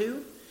not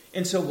to.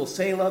 And so we'll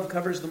say love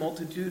covers the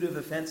multitude of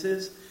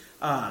offenses,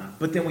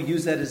 but then we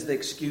use that as the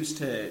excuse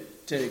to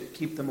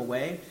keep them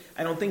away.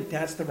 I don't think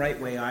that's the right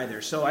way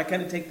either. So I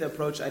kind of take the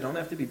approach, I don't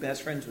have to be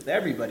best friends with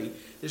everybody.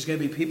 There's going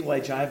to be people I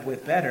jive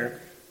with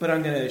better, but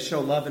I'm going to show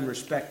love and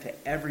respect to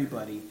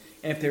everybody.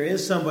 And if there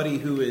is somebody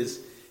who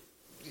is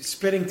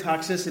spitting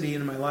toxicity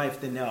into my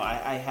life, then no,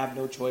 I have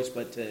no choice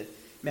but to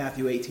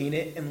Matthew 18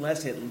 it,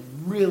 unless it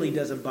really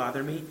doesn't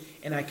bother me,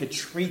 and I could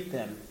treat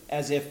them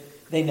as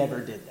if they never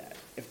did that,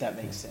 if that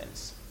makes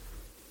sense.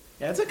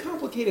 Yeah, it's a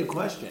complicated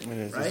question, it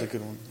is. Right? It's a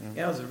good one.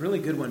 Yeah, it was a really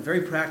good one.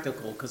 Very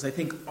practical, because I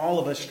think all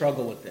of us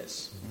struggle with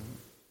this.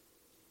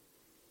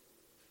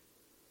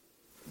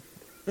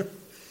 Mm-hmm.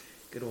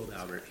 Good old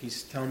Albert.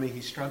 He's telling me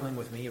he's struggling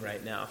with me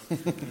right now.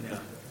 You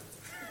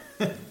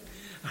know.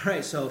 All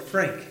right, so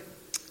Frank.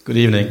 Good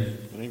evening.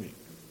 Good evening.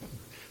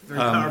 Very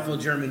powerful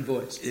German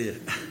voice. Yeah.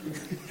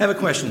 I have a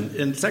question.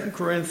 In 2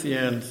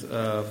 Corinthians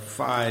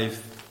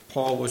 5,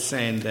 Paul was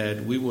saying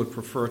that we would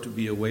prefer to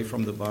be away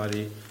from the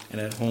body and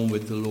at home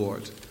with the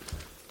Lord.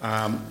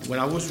 When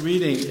I was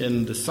reading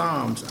in the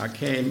Psalms, I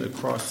came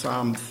across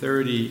Psalm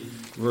 30,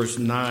 verse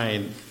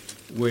 9,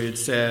 where it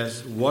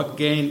says, "What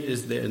gain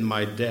is there in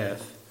my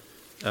death?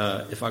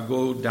 If I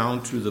go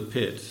down to the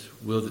pit,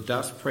 will the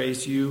dust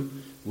praise you?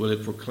 Will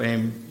it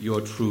proclaim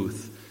your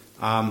truth?"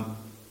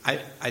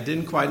 I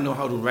didn't quite know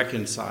how to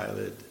reconcile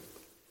it.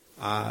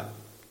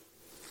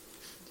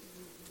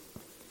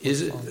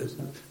 Is it?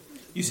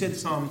 You said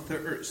Psalm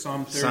 30?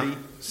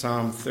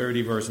 Psalm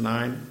 30, verse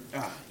 9.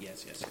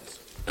 Yes.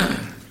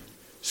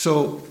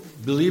 So,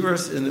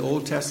 believers in the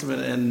Old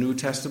Testament and New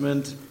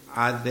Testament,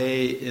 are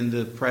they in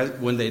the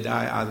when they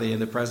die? Are they in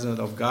the presence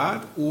of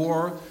God,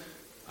 or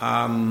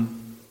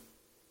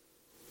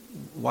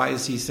why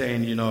is he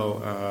saying,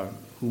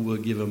 who will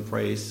give him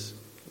praise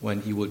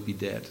when he would be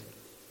dead?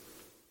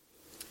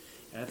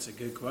 That's a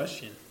good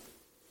question.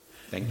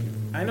 Thank you.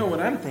 I know what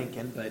I'm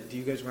thinking, but do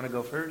you guys want to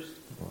go first?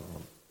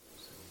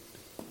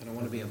 I don't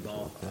want to be a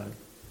ball hog.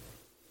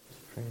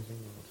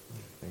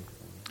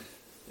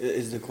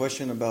 Is the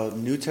question about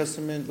New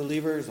Testament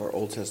believers or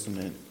Old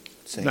Testament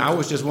saints? Now, I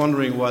was just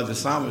wondering why the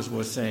psalmist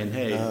was saying,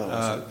 hey,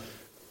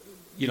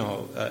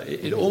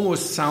 it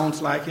almost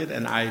sounds like it,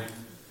 and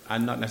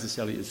I'm not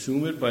necessarily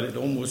assume it, but it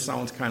almost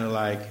sounds kind of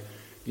like,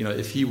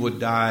 if he would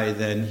die,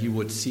 then he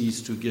would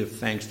cease to give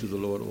thanks to the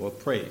Lord or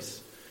praise.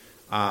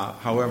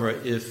 However,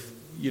 if,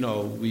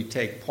 we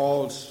take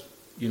Paul's,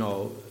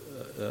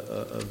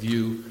 a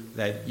view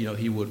that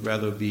he would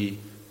rather be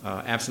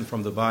absent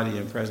from the body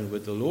and present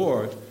with the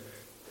Lord,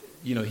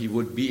 he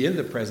would be in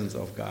the presence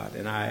of God.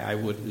 And I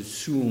would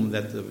assume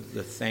that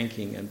the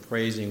thanking and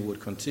praising would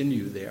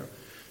continue there.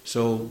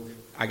 So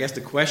I guess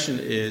the question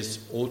is,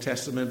 Old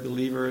Testament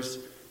believers,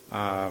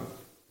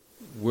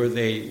 were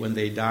they, when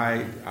they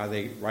die, are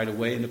they right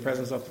away in the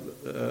presence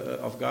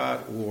of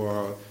God,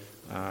 or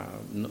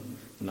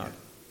not?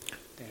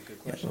 Good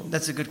question.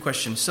 That's a good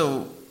question.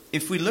 So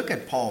if we look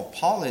at Paul,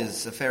 Paul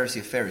is a Pharisee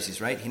of Pharisees,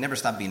 right? He never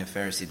stopped being a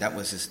Pharisee. That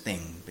was his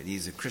thing, but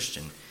he's a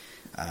Christian.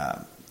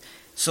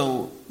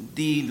 So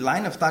the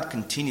line of thought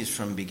continues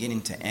from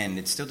beginning to end.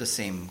 It's still the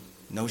same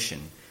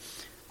notion.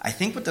 I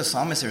think what the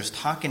psalmist is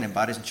talking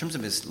about is in terms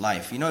of his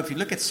life. If you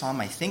look at Psalm,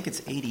 I think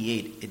it's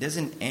 88, it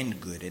doesn't end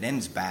good. It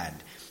ends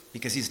bad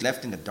because he's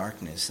left in the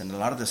darkness. And a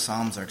lot of the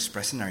Psalms are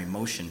expressing our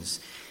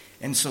emotions.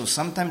 And so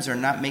sometimes they're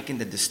not making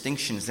the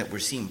distinctions that we're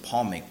seeing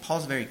Paul make.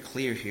 Paul's very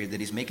clear here that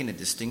he's making a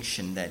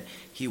distinction that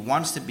he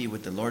wants to be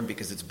with the Lord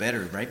because it's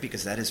better, right?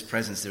 Because at his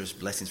presence there's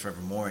blessings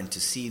forevermore. And to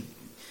see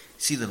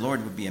the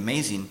Lord would be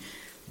amazing.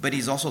 But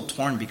he's also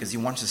torn because he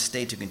wants to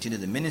stay to continue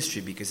the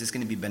ministry because it's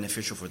going to be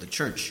beneficial for the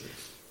church.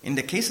 In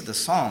the case of the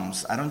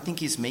Psalms, I don't think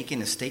he's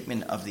making a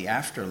statement of the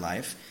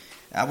afterlife.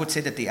 I would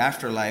say that the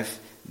afterlife,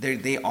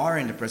 they are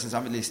in the presence.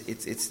 Obviously,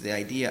 it's the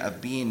idea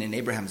of being in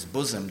Abraham's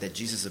bosom that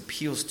Jesus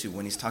appeals to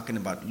when he's talking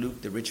about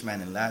Luke, the rich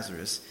man, and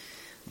Lazarus.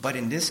 But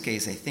in this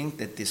case, I think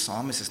that the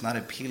psalmist is not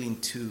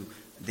appealing to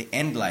the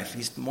end life.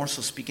 He's more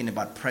so speaking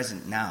about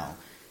present now.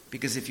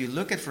 Because if you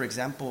look at, for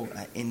example,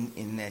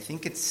 in I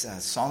think it's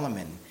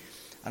Solomon,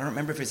 I don't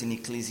remember if it's in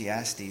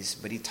Ecclesiastes,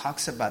 but he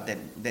talks about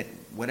that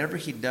whatever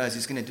he does,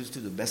 he's going to do to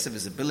the best of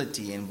his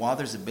ability. And while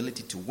there's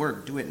ability to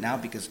work, do it now,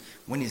 because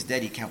when he's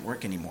dead, he can't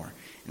work anymore.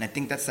 And I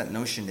think that's that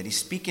notion that he's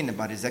speaking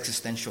about his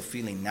existential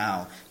feeling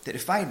now, that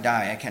if I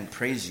die, I can't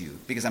praise you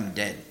because I'm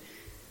dead,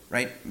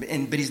 right?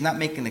 But he's not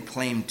making a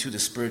claim to the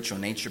spiritual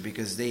nature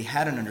because they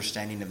had an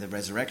understanding of the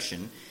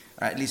resurrection,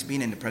 or at least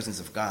being in the presence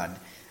of God.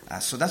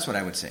 So that's what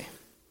I would say.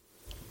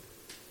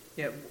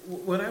 Yeah,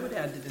 what I would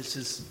add to this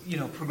is,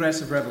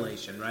 progressive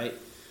revelation, right?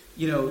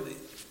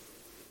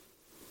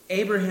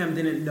 Abraham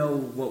didn't know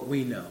what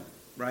we know,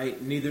 right?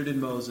 Neither did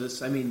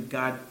Moses. I mean,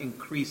 God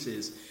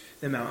increases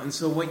the mountain.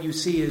 So what you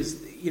see is,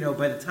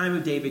 by the time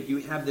of David, you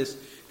have this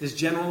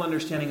general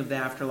understanding of the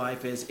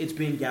afterlife is it's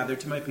being gathered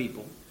to my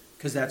people,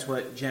 because that's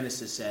what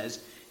Genesis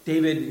says.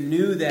 David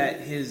knew that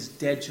his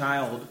dead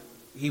child,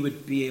 he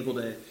would be able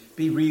to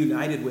be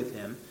reunited with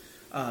him.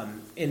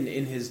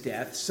 In his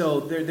death.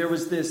 So there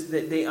was this,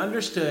 that they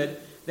understood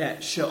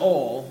that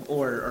Sheol,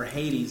 or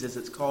Hades as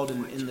it's called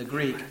in the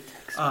Greek,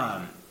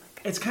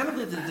 it's kind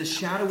of the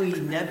shadowy,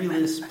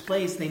 nebulous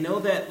place. They know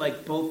that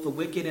both the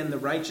wicked and the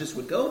righteous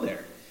would go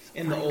there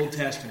in the Old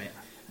Testament.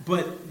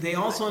 But they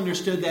also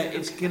understood that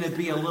it's going to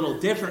be a little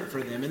different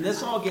for them. And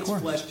this all gets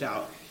fleshed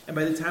out. And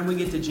by the time we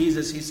get to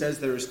Jesus, he says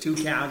there's two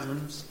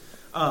chasms.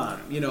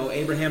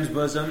 Abraham's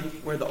bosom,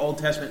 where the Old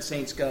Testament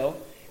saints go.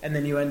 And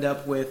then you end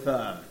up with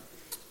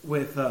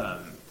where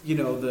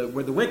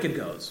the wicked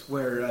goes,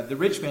 where the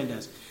rich man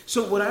does.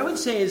 So what I would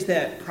say is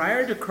that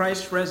prior to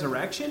Christ's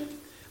resurrection,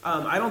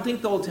 I don't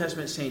think the Old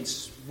Testament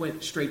saints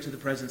went straight to the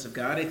presence of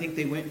God. I think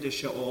they went into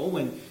Sheol.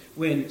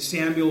 When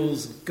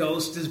Samuel's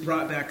ghost is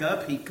brought back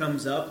up, he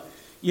comes up,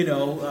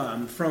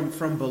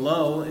 from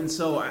below. And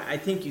so I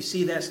think you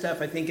see that stuff.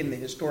 I think in the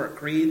historic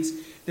creeds,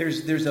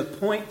 there's a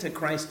point to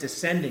Christ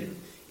descending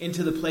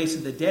into the place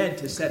of the dead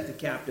to set the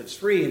captives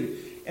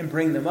free and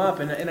bring them up.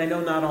 And I know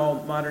not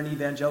all modern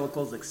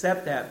evangelicals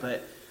accept that,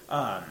 but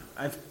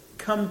I've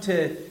come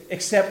to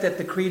accept that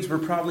the creeds were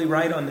probably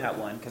right on that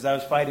one, because I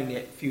was fighting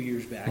it a few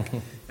years back.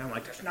 And I'm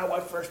like, that's not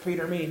what 1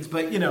 Peter means.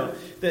 But,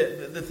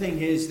 the thing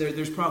is,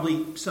 there's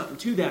probably something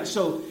to that.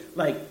 So,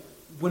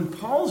 when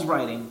Paul's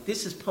writing,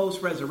 this is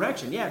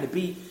post-resurrection. Yeah, to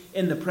be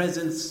in the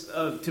presence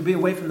of, to be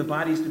away from the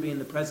bodies, to be in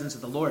the presence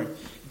of the Lord.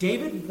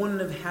 David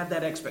wouldn't have had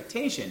that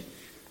expectation.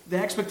 The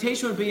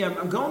expectation would be,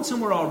 I'm going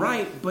somewhere all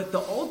right, but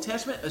the Old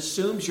Testament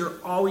assumes you're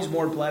always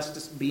more blessed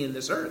to be in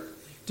this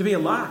earth, to be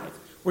alive,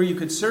 where you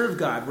could serve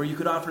God, where you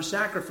could offer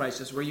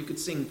sacrifices, where you could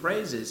sing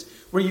praises,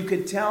 where you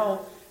could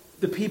tell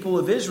the people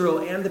of Israel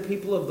and the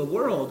people of the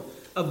world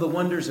of the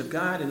wonders of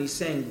God. And he's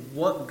saying,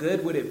 what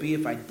good would it be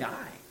if I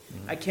die?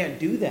 I can't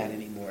do that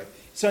anymore.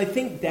 So I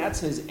think that's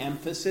his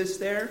emphasis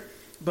there.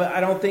 But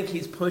I don't think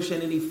he's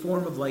pushing any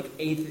form of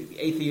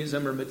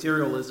atheism or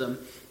materialism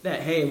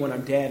that, hey, when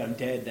I'm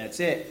dead,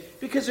 that's it.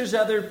 Because there's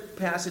other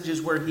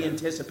passages where he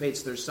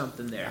anticipates there's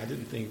something there. I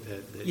didn't think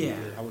that yeah.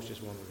 He did. I was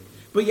just wondering.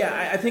 But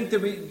yeah, I think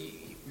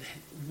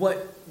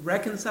what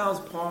reconciles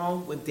Paul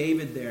with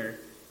David there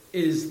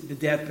is the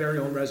death,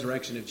 burial, and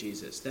resurrection of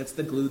Jesus. That's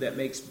the glue that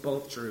makes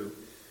both true,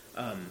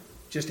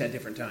 just at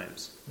different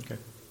times. Okay.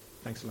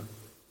 Thanks a lot.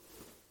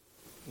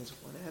 You guys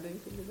want to add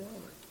anything to that?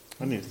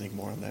 I need to think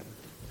more on that.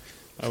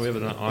 We have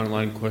an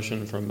online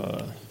question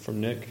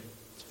from Nick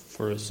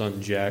for his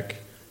son Jack.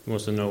 He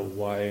wants to know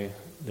why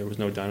there was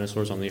no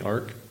dinosaurs on the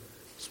ark,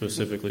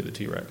 specifically the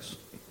T-Rex.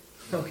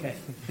 Okay.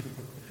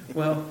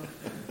 Well,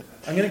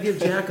 I'm going to give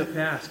Jack a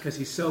pass because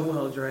he's so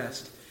well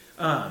dressed.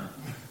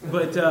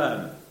 But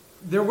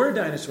there were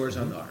dinosaurs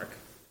on the ark.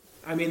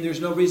 I mean, there's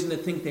no reason to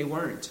think they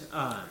weren't.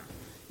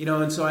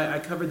 And so I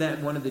covered that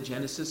in one of the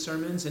Genesis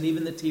sermons, and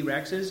even the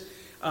T-Rexes.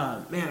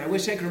 Man, I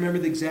wish I could remember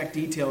the exact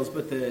details,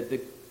 but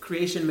the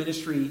Creation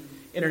Ministry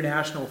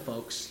International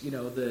folks,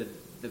 the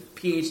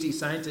PhD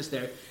scientists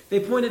there, they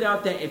pointed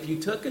out that if you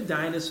took a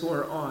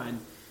dinosaur on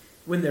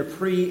when they're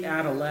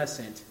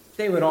pre-adolescent,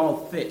 they would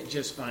all fit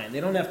just fine.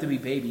 They don't have to be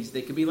babies.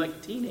 They could be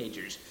like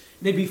teenagers.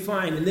 They'd be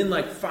fine. And then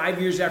like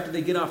 5 years after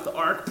they get off the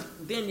ark,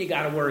 then you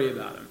got to worry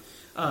about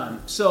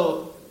them.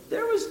 So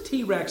there was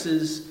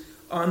T-Rexes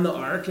on the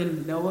ark,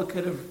 and Noah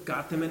could have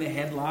got them in a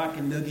headlock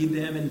and noogied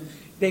them, and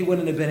they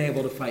wouldn't have been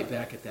able to fight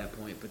back at that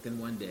point. But then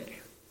one day,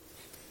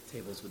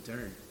 tables would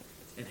turn,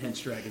 and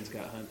hence dragons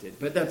got hunted.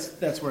 But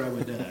that's where I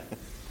would,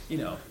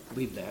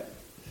 leave that.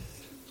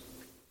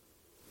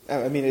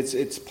 I mean,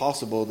 it's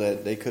possible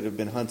that they could have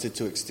been hunted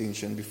to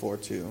extinction before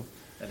too.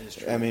 That is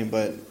true. I mean,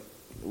 but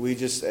we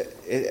just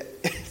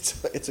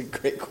it's a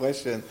great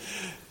question.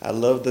 I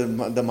love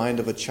the mind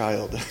of a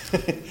child.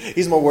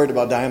 He's more worried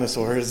about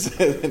dinosaurs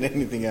than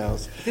anything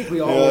else. I think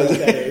we all were at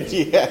that age.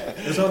 Yeah,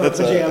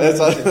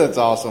 that's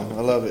awesome.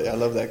 I love it. I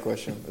love that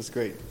question. That's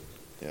great.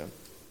 Yeah.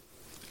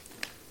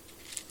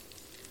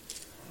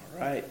 All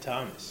right,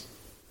 Thomas.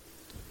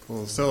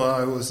 Cool. So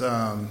I was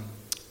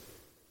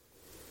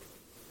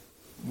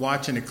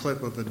watching a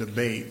clip of a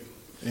debate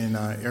in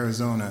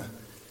Arizona,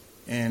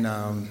 and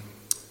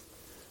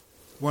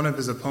one of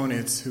his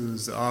opponents,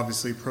 who's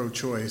obviously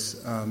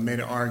pro-choice, made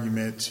an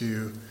argument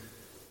to,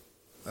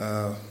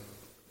 I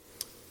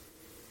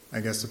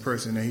guess, the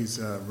person that he's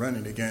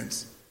running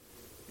against.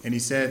 And he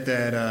said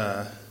that,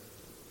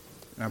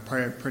 and I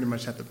pretty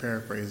much have to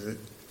paraphrase it,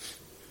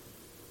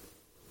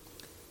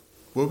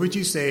 what would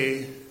you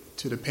say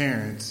to the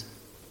parents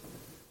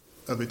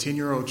of a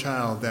 10-year-old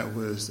child that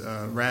was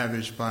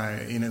ravaged by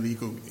an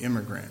illegal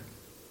immigrant?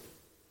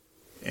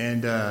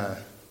 And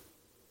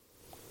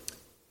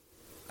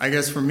I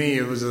guess for me,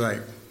 it was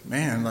like,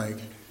 man, like,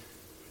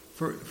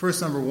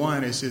 first, number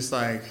one, it's just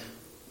like,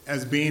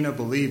 as being a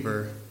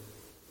believer,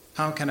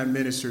 how can I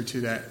minister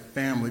to that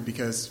family?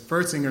 Because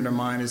first thing in their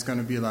mind is going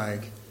to be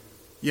like,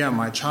 yeah,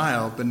 my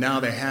child, but now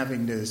they're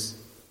having this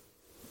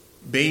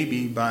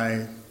baby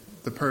by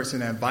the person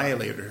that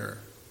violated her.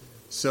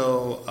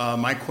 So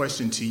my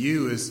question to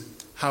you is,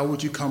 how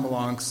would you come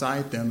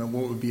alongside them, and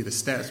what would be the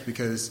steps?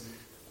 Because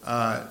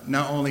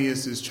not only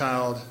is this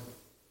child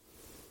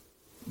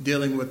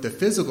dealing with the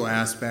physical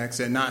aspects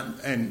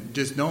and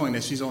just knowing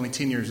that she's only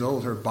 10 years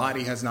old, her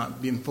body has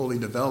not been fully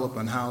developed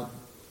on how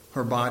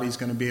her body's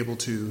going to be able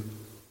to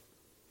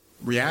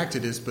react to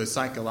this, but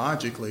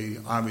psychologically,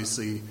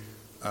 obviously,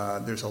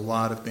 there's a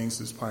lot of things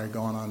that's probably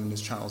going on in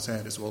this child's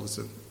head as well as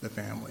the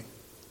family.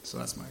 So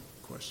that's my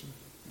question.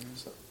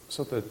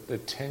 So the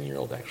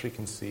 10-year-old actually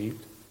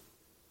conceived?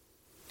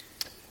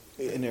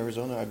 In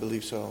Arizona, I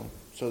believe so.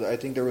 So I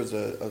think there was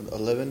a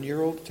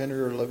 11-year-old, 10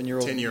 or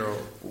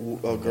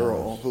 11-year-old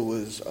girl who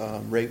was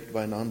raped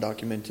by a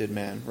non-documented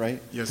man,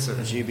 right? Yes, sir.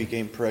 And she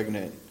became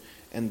pregnant.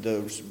 And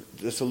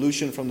the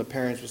solution from the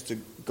parents was to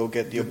go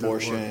get the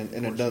abortion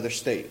in another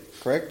state,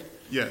 correct?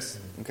 Yes.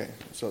 Okay.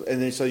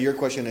 So your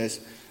question is,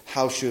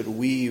 how should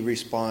we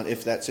respond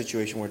if that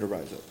situation were to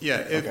rise up? Yeah,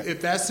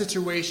 if that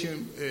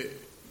situation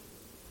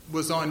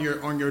was on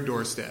your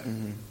doorstep.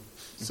 Mm-hmm.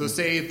 So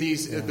say if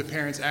the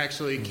parents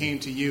actually came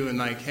to you and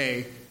like,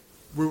 hey,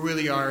 we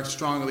really are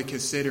strongly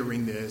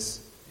considering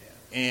this,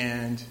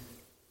 and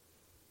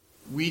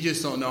we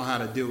just don't know how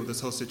to deal with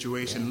this whole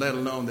situation, let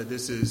alone that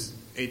this is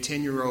a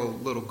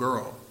 10-year-old little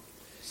girl.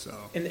 So.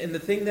 And the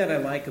thing that I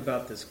like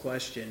about this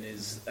question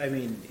is, I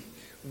mean,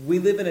 we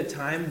live in a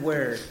time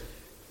where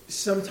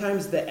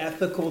sometimes the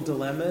ethical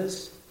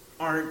dilemmas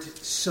aren't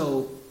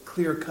so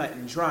clear-cut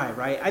and dry,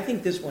 right? I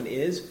think this one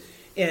is.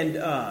 And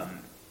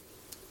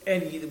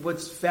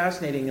what's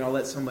fascinating, and I'll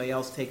let somebody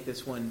else take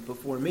this one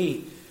before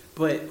me,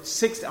 but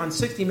on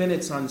 60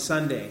 Minutes on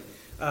Sunday,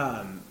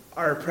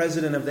 our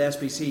president of the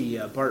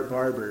SBC, Bart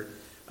Barber,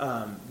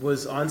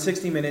 was on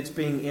 60 Minutes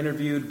being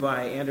interviewed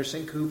by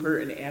Anderson Cooper,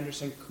 and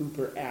Anderson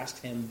Cooper asked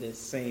him this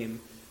same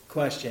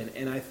question,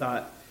 and I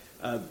thought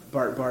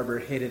Bart Barber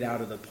hit it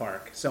out of the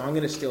park. So I'm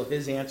going to steal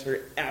his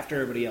answer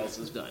after everybody else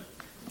is done.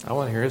 I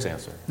want to hear his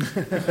answer.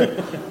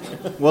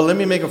 Well, let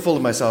me make a fool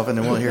of myself, and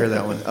then we'll hear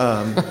that one.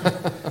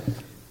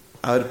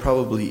 I would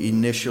probably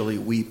initially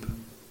weep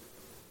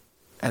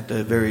at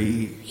the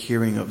very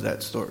hearing of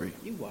that story.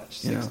 You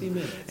watched 60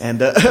 Minutes.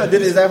 And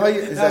is that how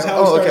you?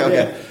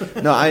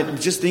 Okay. No, I'm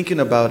just thinking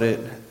about it.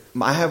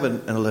 I have an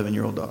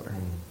 11-year-old daughter.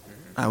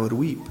 I would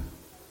weep.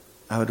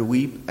 I would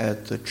weep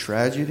at the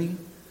tragedy.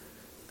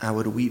 I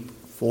would weep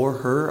for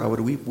her. I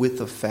would weep with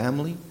the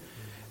family.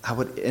 I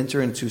would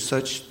enter into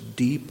such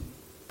deep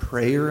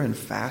prayer and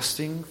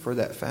fasting for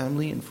that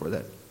family and for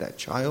that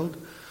child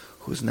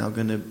who's now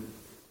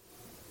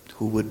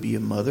who would be a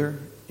mother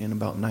in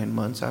about 9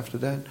 months after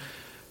that.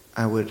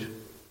 I would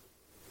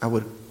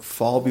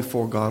fall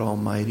before God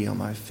Almighty on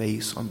my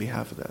face on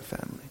behalf of that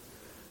family.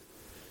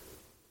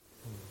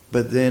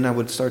 But then I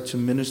would start to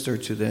minister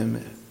to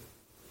them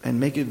and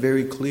make it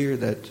very clear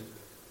that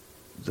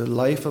the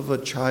life of a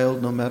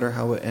child, no matter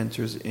how it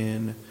enters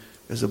in,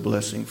 is a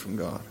blessing from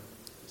God.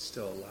 It's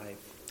still alive.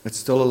 It's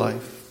still a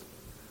life.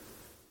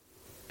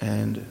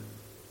 And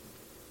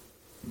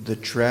the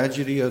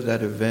tragedy of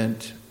that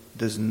event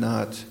does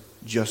not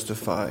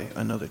justify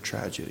another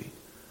tragedy.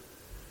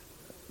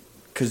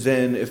 Because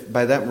then, if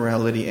by that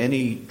morality,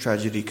 any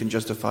tragedy can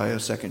justify a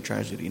second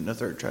tragedy and a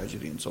third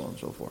tragedy and so on and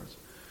so forth.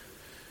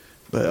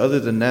 But other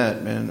than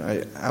that, man,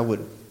 I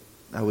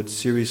would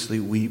seriously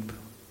weep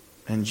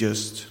and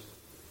just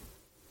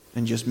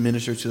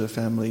minister to the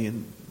family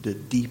in the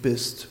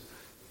deepest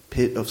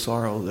pit of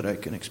sorrow that I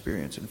can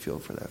experience and feel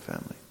for that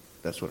family.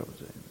 That's what I would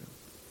say.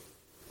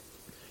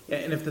 Yeah,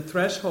 and if the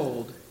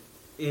threshold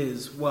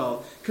is,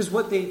 well, because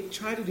what they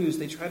try to do is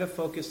they try to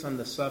focus on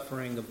the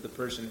suffering of the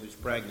person who's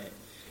pregnant,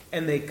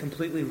 and they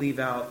completely leave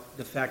out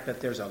the fact that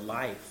there's a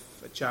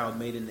life, a child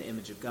made in the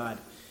image of God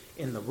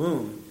in the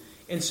womb.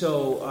 And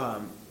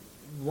so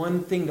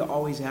one thing to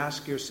always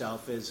ask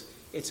yourself is,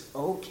 it's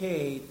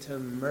okay to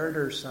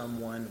murder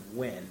someone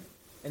when?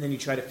 And then you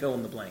try to fill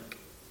in the blank,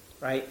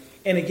 right?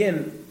 And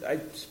again, I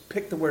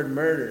picked the word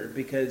murder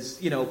because,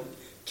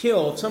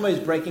 kill, if somebody's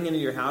breaking into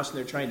your house and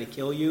they're trying to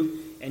kill you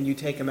and you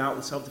take them out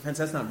with self-defense,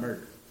 that's not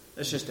murder.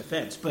 That's just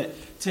defense. But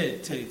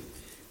to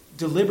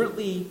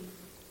deliberately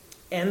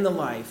end the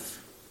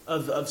life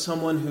of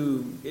someone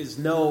who is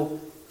no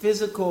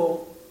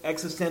physical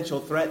existential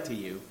threat to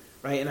you,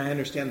 right? And I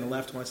understand the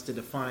left wants to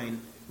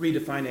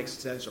redefine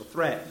existential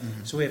threat,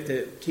 so we have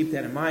to keep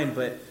that in mind,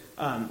 but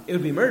it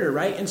would be murder,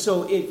 right? And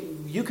so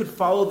you could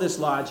follow this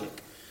logic.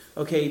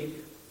 Okay,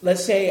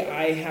 let's say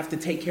I have to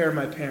take care of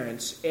my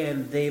parents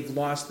and they've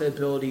lost the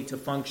ability to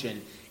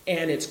function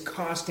and it's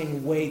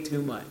costing way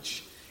too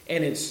much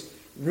and it's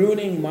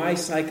ruining my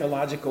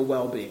psychological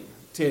well-being,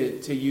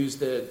 to use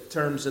the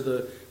terms of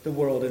the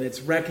world, and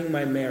it's wrecking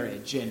my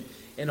marriage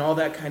and all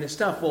that kind of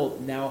stuff. Well,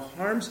 now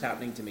harm's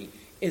happening to me.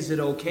 Is it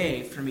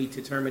okay for me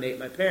to terminate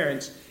my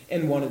parents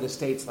in one of the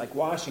states like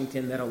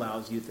Washington that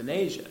allows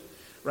euthanasia,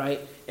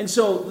 right? And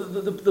so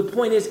the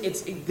point is,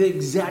 it's the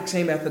exact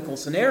same ethical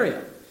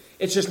scenario.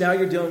 It's just now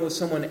you're dealing with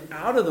someone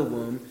out of the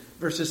womb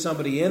versus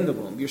somebody in the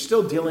womb. You're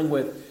still dealing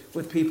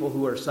with people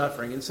who are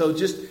suffering. And so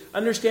just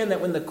understand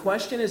that when the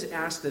question is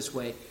asked this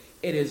way,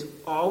 it is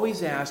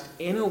always asked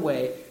in a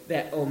way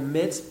that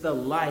omits the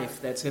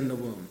life that's in the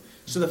womb.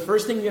 So the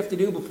first thing you have to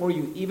do before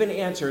you even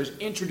answer is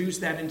introduce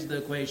that into the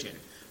equation.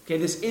 Okay,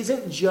 this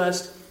isn't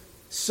just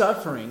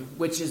suffering,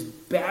 which is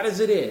bad as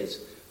it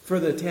is for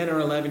the 10 or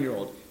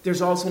 11-year-old.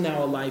 There's also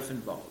now a life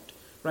involved,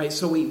 right?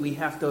 So we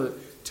have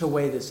to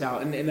weigh this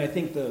out. And I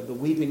think the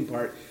weeping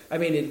part, I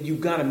mean,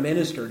 you've got to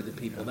minister to the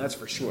people, that's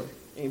for sure.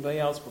 Anybody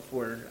else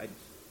before I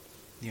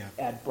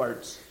add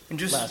Bart's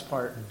last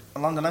part?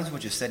 Along the lines of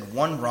what you said,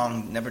 one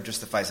wrong never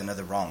justifies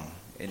another wrong.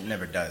 It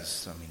never does.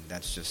 So, I mean,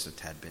 that's just a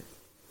tad bit.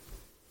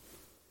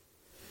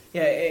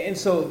 Yeah, and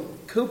so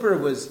Cooper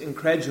was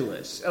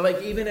incredulous.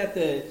 Like, even at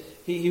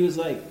he was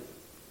like,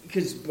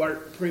 because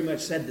Bart pretty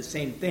much said the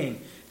same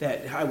thing,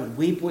 that I would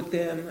weep with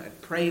them,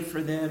 I'd pray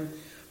for them,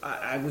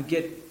 I would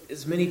get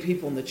as many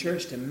people in the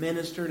church to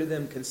minister to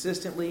them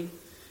consistently.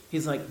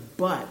 He's like,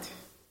 but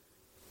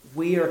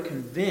we are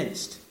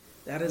convinced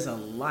that is a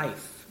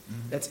life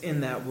that's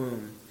in that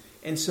womb.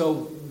 And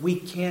so we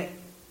can't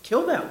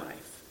kill that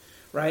life,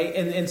 right?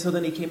 And so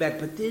then he came back,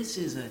 but this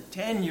is a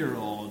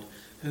 10-year-old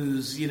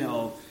who's,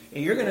 and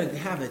you're going to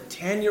have a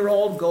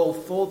 10-year-old go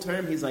full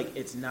term. He's like,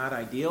 it's not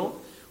ideal.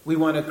 We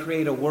want to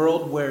create a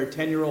world where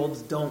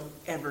 10-year-olds don't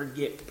ever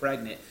get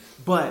pregnant.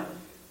 But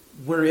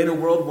we're in a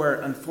world where,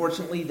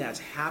 unfortunately, that's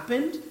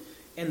happened.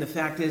 And the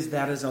fact is,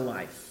 that is a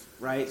life,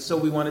 right? So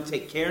we want to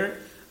take care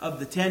of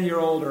the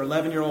 10-year-old or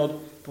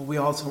 11-year-old, but we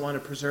also want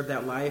to preserve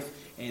that life.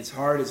 And it's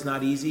hard, it's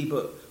not easy,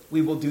 but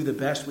we will do the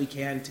best we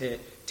can to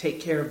take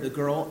care of the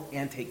girl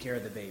and take care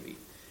of the baby.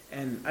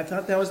 And I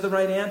thought that was the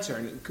right answer.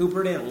 And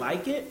Cooper didn't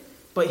like it,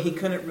 but he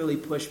couldn't really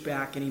push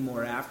back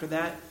anymore after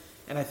that.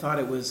 And I thought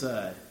it was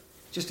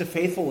just a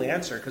faithful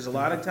answer, because a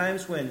lot of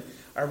times when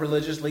our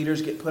religious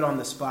leaders get put on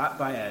the spot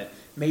by a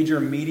major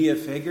media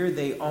figure,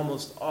 they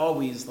almost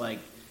always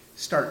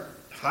start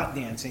hot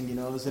dancing,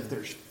 as if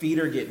their feet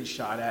are getting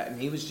shot at. And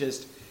he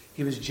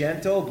was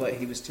gentle, but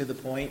he was to the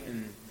point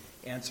and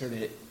answered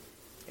it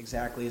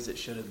exactly as it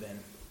should have been.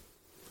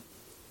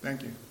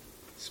 Thank you.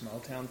 Small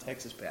town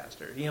Texas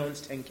pastor. He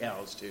owns 10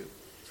 cows too.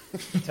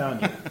 I'm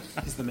telling you,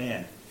 he's the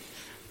man.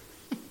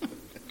 All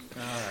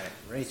right,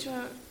 Rachel.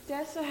 So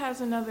Dessa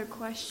has another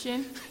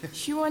question.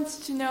 She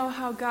wants to know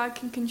how God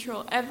can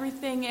control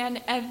everything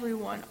and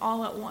everyone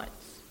all at once.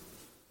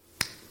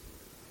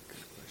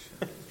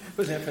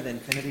 Was that for the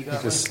Infinity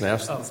Gauntlet? He just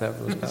snaps the tap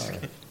of his power.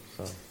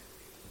 So,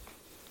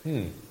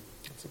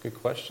 that's a good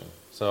question.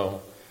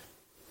 So,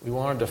 we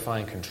want to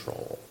define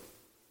control.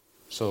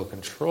 So,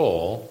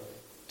 control,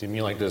 do you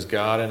mean does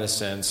God, in a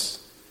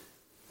sense,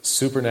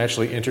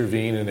 supernaturally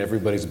intervene in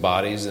everybody's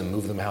bodies and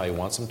move them how he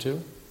wants them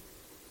to?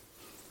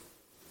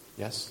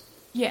 Yes?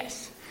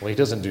 Yes. Well, he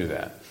doesn't do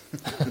that.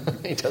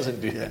 He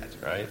doesn't do that,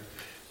 right?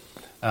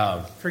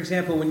 For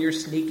example, when you're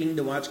sneaking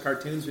to watch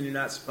cartoons when you're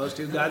not supposed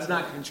to, God's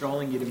not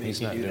controlling you to make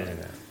He's you not do doing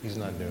that. that. He's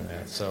not doing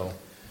that.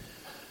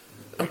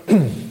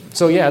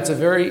 So yeah, it's a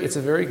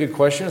very good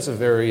question. It's a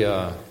very,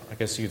 I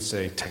guess you'd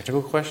say,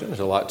 technical question. There's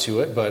a lot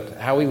to it, but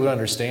how we would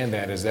understand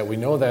that is that we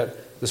know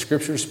that the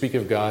Scriptures speak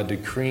of God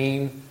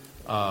decreeing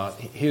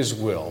His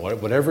will.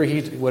 Whatever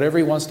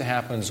He wants to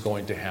happen is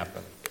going to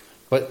happen.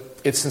 But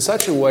it's in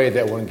such a way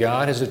that when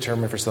God has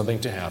determined for something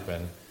to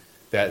happen,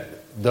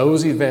 that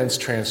those events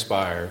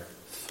transpire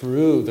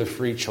through the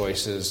free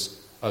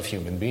choices of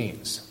human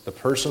beings. The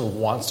person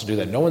wants to do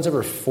that. No one's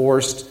ever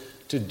forced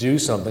to do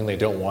something they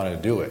don't want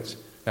to do it.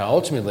 Now,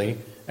 ultimately,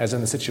 as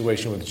in the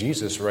situation with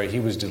Jesus, right, He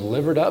was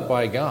delivered up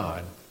by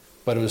God,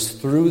 but it was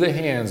through the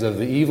hands of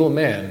the evil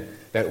men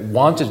that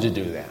wanted to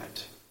do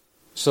that.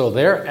 So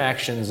their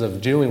actions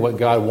of doing what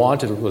God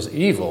wanted was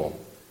evil,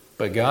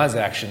 but God's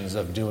actions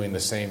of doing the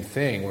same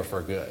thing were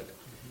for good.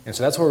 And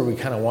so that's where we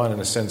kind of want, in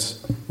a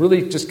sense,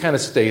 really just kind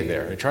of stay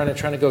there. You're trying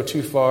to go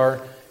too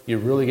far, you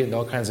really get into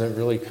all kinds of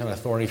really kind of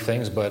thorny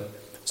things. But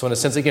so in a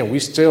sense, again, we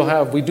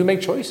do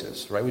make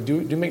choices, right? We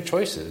do make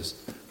choices,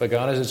 but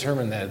God has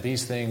determined that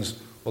these things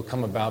will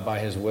come about by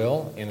His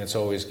will, and it's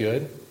always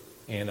good.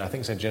 And I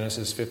think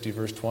Genesis 50,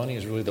 verse 20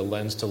 is really the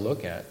lens to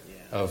look at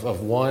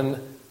of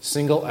one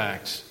single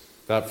act.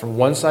 That from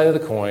one side of the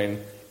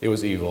coin, it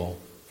was evil.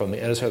 From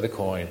the other side of the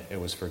coin,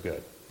 it was for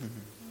good.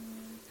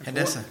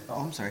 Hadessa.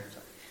 Oh, I'm sorry.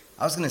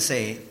 I was going to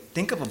say,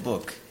 think of a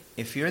book.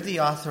 If you're the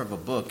author of a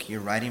book,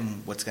 you're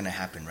writing what's going to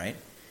happen, right?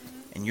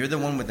 And you're the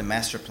one with the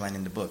master plan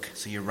in the book.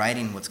 So you're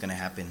writing what's going to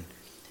happen.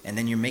 And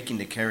then you're making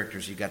the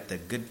characters. You got the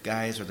good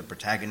guys or the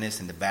protagonists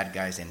and the bad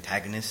guys, the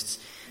antagonists.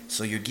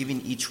 So you're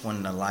giving each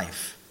one a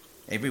life.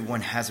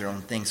 Everyone has their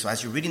own thing. So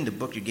as you're reading the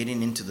book, you're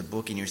getting into the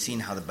book and you're seeing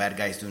how the bad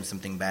guy's doing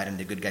something bad and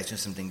the good guy's doing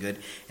something good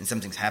and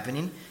something's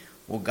happening.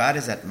 Well, God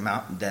is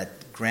that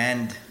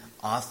grand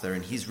author,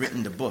 and He's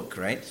written the book,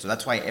 right? So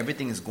that's why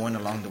everything is going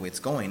along the way it's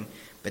going.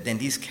 But then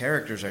these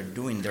characters are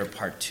doing their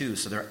part too,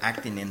 so they're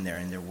acting in there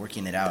and they're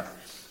working it out.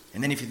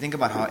 And then if you think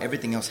about how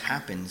everything else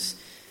happens,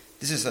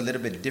 this is a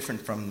little bit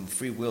different from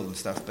free will and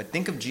stuff, but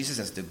think of Jesus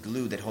as the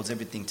glue that holds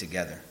everything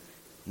together.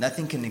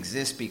 Nothing can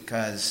exist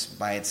because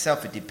by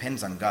itself it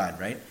depends on God,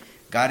 right?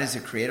 God is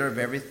the creator of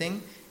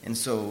everything, and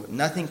so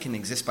nothing can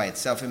exist by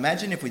itself.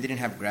 Imagine if we didn't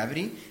have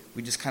gravity,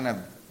 we just kind of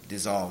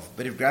dissolve.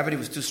 But if gravity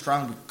was too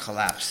strong, we'd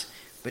collapse.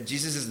 But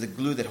Jesus is the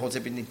glue that holds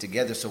everything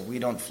together so we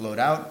don't float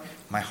out.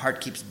 My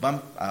heart keeps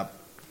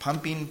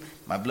pumping.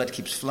 My blood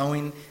keeps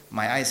flowing.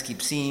 My eyes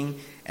keep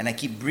seeing. And I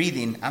keep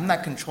breathing. I'm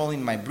not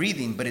controlling my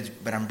breathing,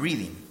 but I'm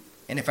breathing.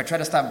 And if I try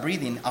to stop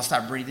breathing, I'll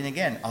stop breathing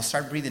again. I'll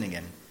start breathing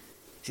again.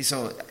 See,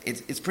 so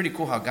it's pretty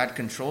cool how God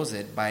controls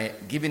it by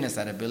giving us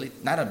that ability.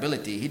 Not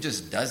ability, He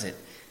just does it.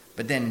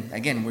 But then,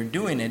 again, we're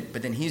doing it,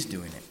 but then He's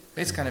doing it.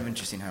 It's kind of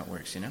interesting how it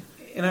works, you know?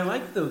 And I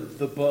like the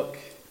book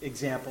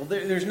example.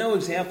 There's no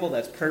example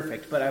that's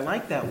perfect, but I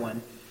like that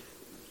one.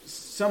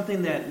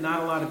 Something that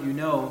not a lot of you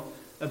know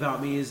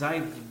about me is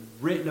I've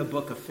written a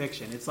book of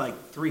fiction. It's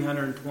like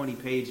 320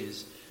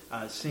 pages,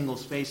 single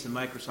space in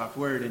Microsoft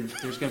Word, and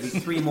there's going to be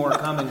 3 more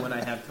coming when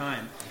I have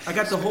time. I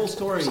got the whole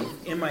story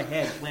in my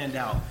head planned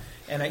out.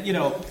 And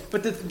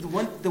but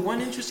the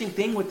one interesting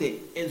thing with it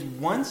is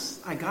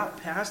once I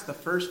got past the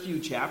first few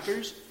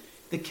chapters,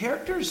 the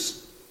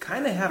characters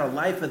kind of had a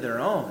life of their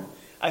own.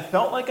 I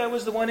felt like I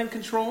was the one in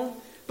control,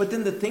 but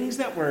then the things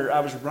that I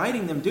was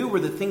writing them do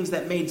were the things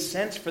that made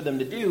sense for them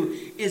to do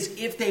is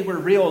if they were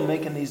real in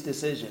making these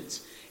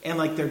decisions and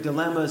like their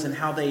dilemmas and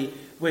how they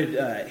would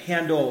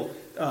handle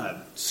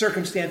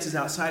circumstances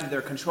outside of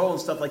their control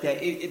and stuff like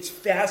that. It's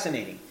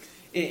fascinating.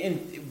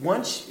 And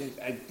once,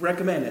 I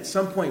recommend at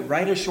some point,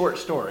 write a short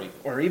story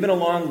or even a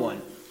long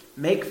one.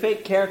 Make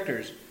fake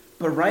characters,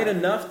 but write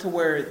enough to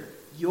where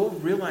you'll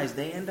realize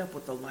they end up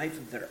with a life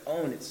of their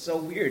own. It's so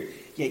weird.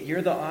 Yet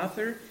you're the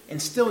author,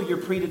 and still your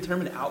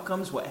predetermined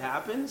outcomes, what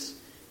happens.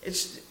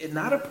 It's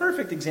not a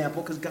perfect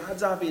example because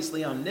God's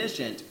obviously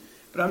omniscient,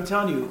 but I'm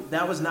telling you,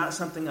 that was not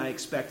something I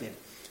expected.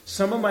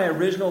 Some of my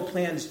original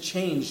plans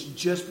changed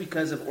just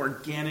because of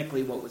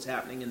organically what was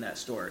happening in that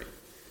story.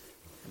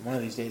 And one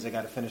of these days I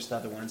got to finish the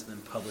other ones and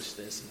then publish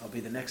this, and I'll be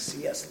the next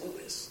C.S.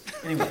 Lewis.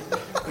 Anyway,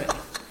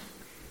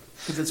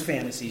 because it's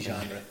fantasy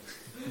genre.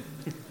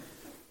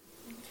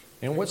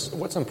 And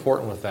what's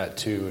important with that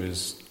too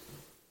is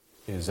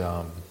I guess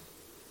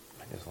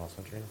I lost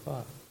my train of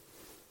thought.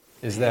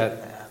 Is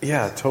that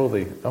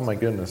totally? Oh my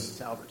goodness!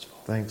 It's Albert's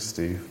fault. Thanks,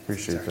 Steve.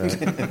 Appreciate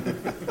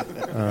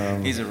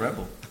that. He's a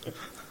rebel.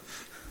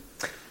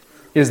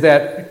 Is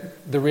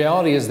that the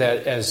reality is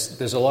that as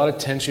there's a lot of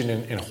tension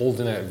in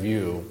holding that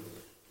view,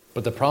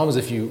 but the problem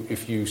is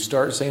if you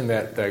start saying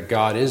that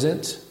God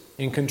isn't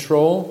in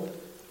control,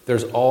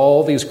 there's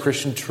all these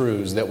Christian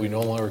truths that we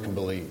no longer can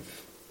believe.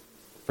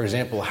 For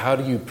example, how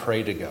do you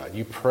pray to God?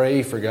 You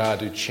pray for God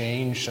to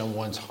change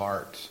someone's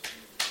heart.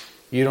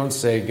 You don't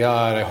say,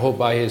 God, I hope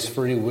by His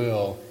free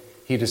will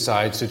He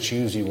decides to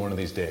choose you one of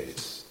these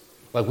days.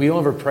 Like, we don't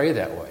ever pray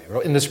that way.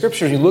 In the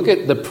Scriptures, you look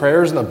at the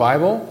prayers in the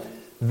Bible,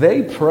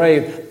 They pray.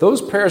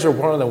 Those prayers are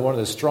one of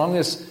the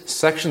strongest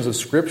sections of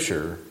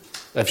Scripture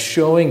of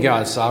showing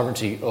God's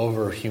sovereignty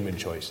over human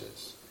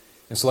choices.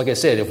 And so, like I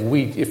said, if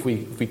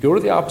we go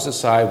to the opposite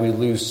side, we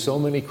lose so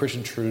many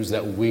Christian truths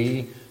that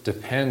we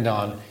depend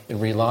on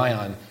and rely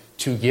on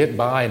to get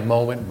by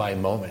moment by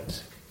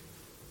moment.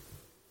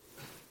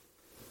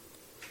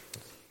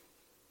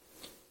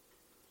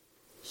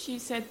 She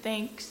said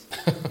thanks.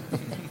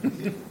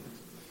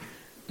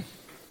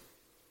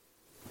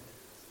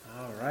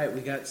 All right, we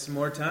got some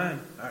more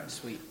time. All right,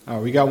 sweet.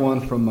 We got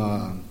one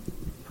from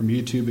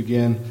YouTube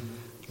again.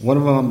 One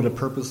of them I'm going to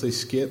purposely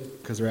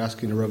skip because they're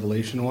asking a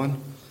Revelation one.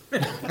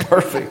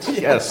 Perfect.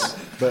 Yes.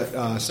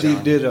 But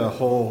Steve did a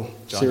whole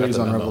series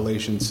on memo.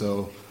 Revelation,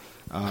 so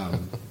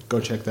go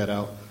check that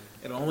out.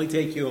 It'll only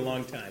take you a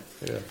long time.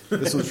 Yeah.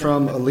 This was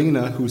from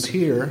Alina, who's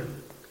here,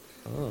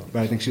 but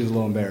I think she was a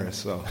little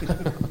embarrassed, so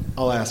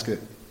I'll ask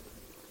it.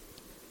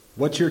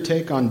 What's your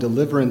take on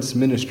deliverance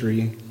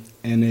ministry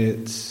and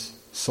its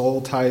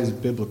soul ties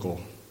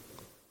biblical?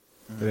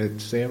 Did I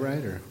say it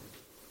right, or?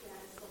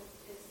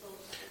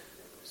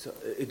 So,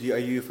 are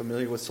you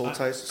familiar with soul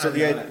ties? So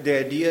the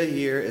idea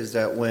here is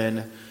that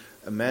when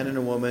a man and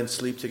a woman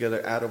sleep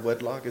together out of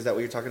wedlock, is that what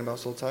you're talking about,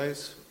 soul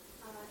ties?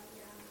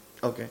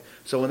 Yeah. Okay.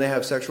 So when they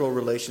have sexual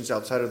relations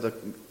outside of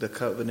the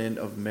covenant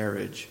of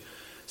marriage,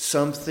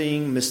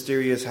 something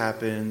mysterious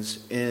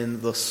happens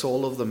in the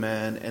soul of the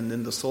man and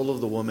in the soul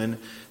of the woman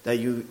that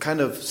you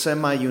kind of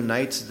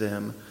semi-unites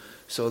them,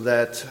 so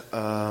that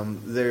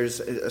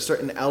there's a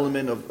certain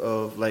element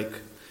of like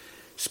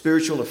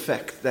spiritual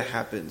effect that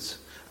happens.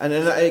 And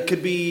then it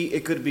could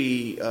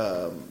be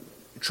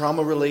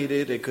trauma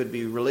related, it could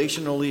be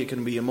relationally, it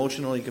can be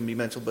emotionally, it can be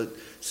mental, but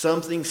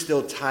something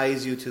still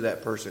ties you to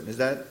that person. Is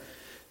that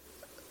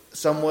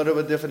somewhat of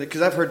a different?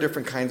 Because I've heard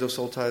different kinds of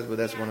soul ties, but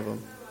that's one of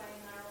them.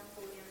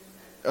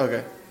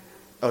 Okay.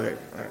 All right.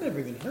 I've never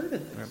even heard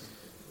of this.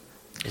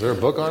 Is there a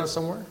book on it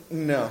somewhere?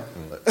 No.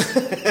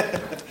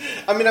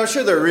 I mean, I'm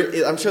sure there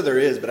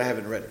is, but I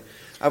haven't read it.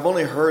 I've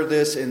only heard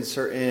this in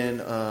certain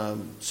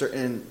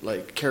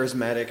like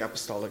charismatic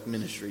apostolic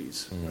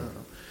ministries.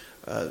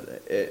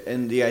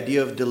 And the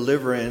idea of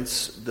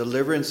deliverance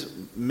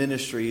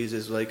ministries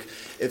is like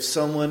if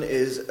someone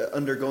is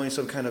undergoing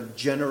some kind of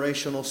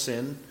generational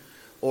sin,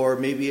 or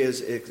maybe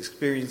is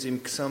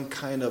experiencing some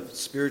kind of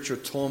spiritual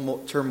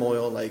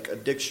turmoil like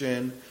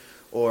addiction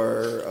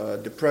or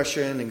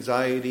depression,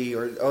 anxiety,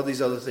 or all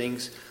these other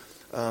things,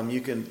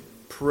 you can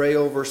pray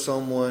over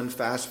someone,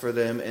 fast for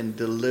them, and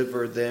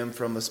deliver them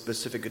from a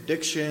specific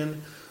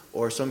addiction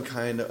or some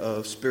kind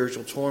of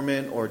spiritual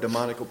torment or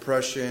demonic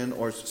oppression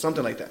or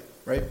something like that,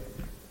 right?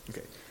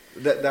 Okay.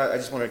 That I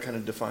just want to kind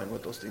of define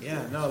what those things are.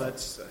 Yeah, no,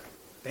 that's...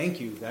 thank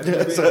you. I've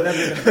never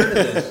even heard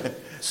of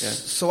this. Yeah.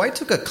 So I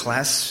took a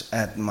class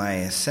at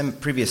my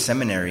previous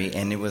seminary,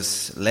 and it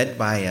was led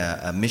by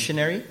a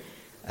missionary,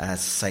 a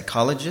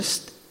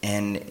psychologist,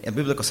 and a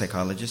biblical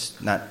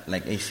psychologist, not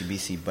like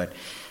ACBC, but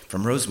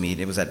from Rosemead.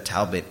 It was at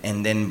Talbot,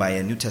 and then by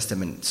a New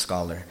Testament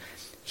scholar.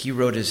 He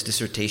wrote his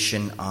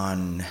dissertation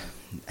on,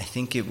 I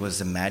think it was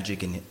the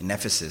magic in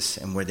Ephesus,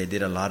 and where they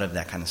did a lot of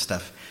that kind of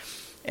stuff.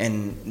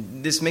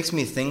 And this makes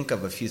me think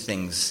of a few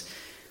things.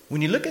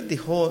 When you look at the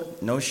whole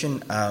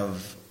notion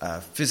of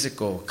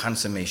physical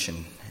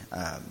consummation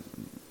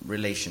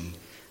relation,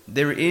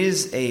 there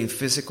is a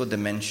physical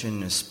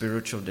dimension, a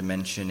spiritual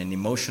dimension, an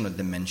emotional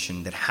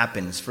dimension that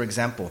happens. For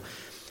example,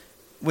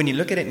 when you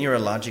look at it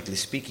neurologically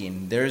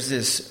speaking, there's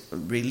this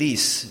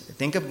release.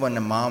 Think of when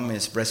a mom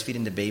is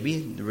breastfeeding the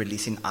baby, they're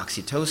releasing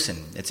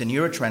oxytocin. It's a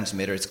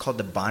neurotransmitter. It's called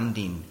the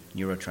bonding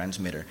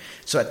neurotransmitter.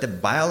 So at the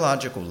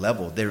biological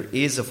level, there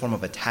is a form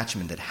of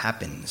attachment that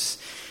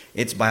happens.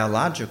 It's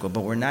biological,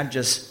 but we're not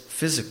just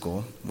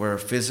physical. We're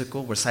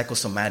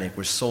psychosomatic,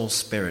 we're soul,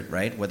 spirit,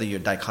 right? Whether you're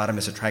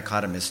dichotomous or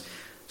trichotomous,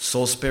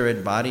 soul,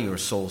 spirit, body, or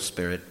soul,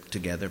 spirit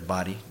together,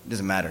 body,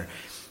 doesn't matter.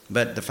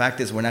 But the fact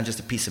is, we're not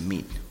just a piece of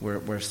meat.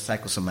 We're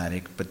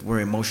psychosomatic, but we're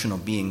emotional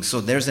beings. So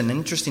there's an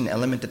interesting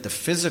element that the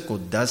physical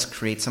does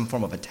create some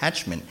form of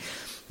attachment.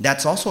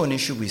 That's also an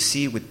issue we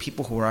see with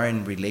people who are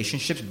in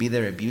relationships, be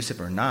they abusive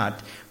or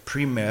not,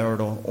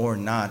 premarital or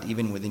not,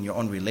 even within your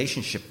own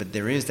relationship. But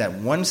there is that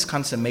once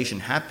consummation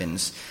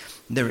happens,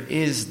 there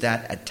is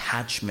that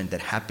attachment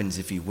that happens,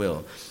 if you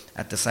will,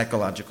 at the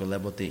psychological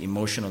level, the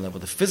emotional level,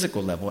 the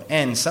physical level,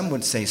 and some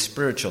would say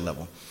spiritual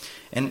level.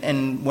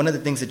 And one of the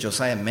things that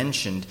Josiah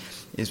mentioned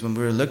is when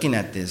we were looking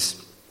at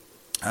this,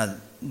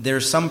 there are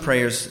some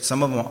prayers,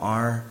 some of them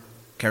are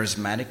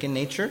charismatic in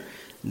nature,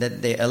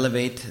 that they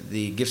elevate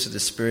the gifts of the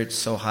Spirit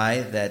so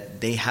high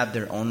that they have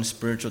their own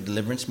spiritual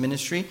deliverance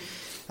ministry.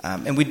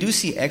 And we do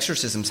see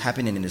exorcisms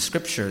happening in the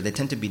Scripture. They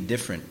tend to be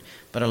different.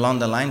 But along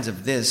the lines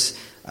of this,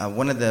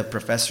 one of the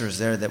professors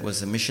there that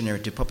was a missionary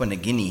to Papua New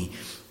Guinea,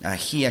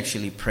 he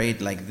actually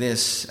prayed like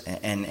this,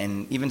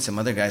 and even some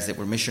other guys that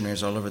were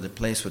missionaries all over the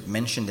place would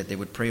mention that they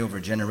would pray over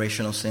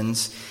generational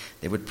sins.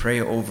 They would pray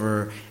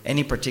over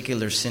any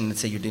particular sin. Let's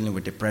say you're dealing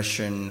with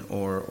depression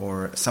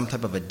or some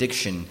type of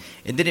addiction.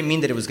 It didn't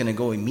mean that it was going to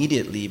go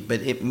immediately, but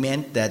it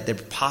meant that there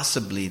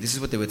possibly, this is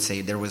what they would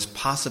say, there was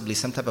possibly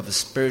some type of a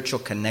spiritual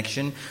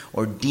connection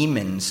or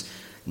demons,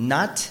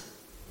 not,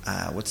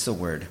 what's the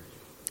word?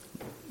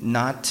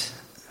 Not,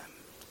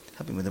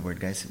 help me with the word,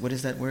 guys. What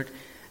is that word?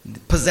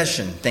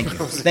 Possession. Thank you.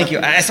 Thank you.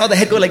 I saw the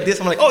head go like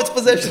this. I'm like, oh, it's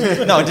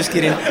possession. No, I'm just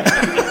kidding.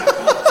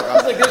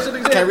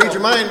 Can't read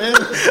your mind,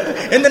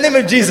 man. In the name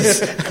of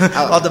Jesus.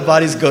 All the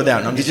bodies go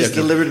down. I'm You just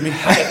delivered me.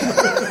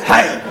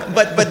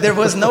 But there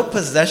was no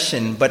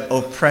possession, but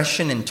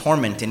oppression and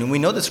torment. And we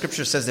know the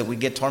scripture says that we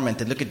get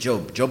tormented. Look at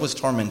Job. Job was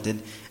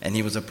tormented and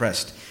he was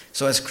oppressed.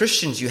 So as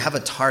Christians, you have a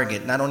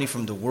target, not only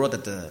from the world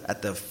at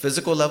the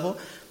physical level,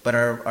 but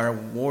our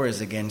war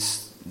is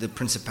against the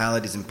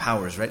principalities and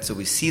powers, right? So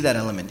we see that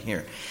element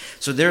here.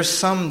 So there's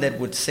some that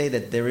would say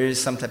that there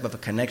is some type of a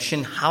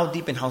connection. How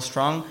deep and how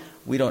strong,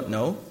 we don't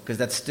know, because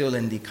that's still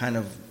in the kind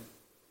of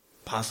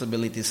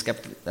possibility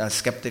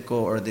skeptical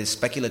or the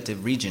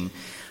speculative region.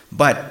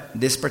 But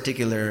this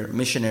particular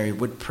missionary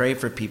would pray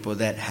for people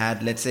that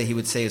had, let's say he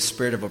would say, a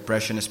spirit of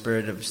oppression, a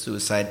spirit of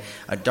suicide,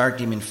 a dark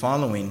demon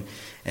following.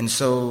 And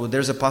so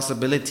there's a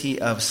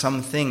possibility of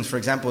some things. For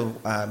example,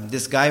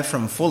 this guy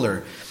from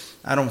Fuller,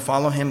 I don't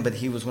follow him, but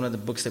he was one of the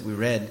books that we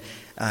read.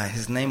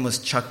 His name was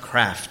Chuck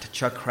Kraft.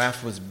 Chuck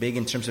Kraft was big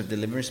in terms of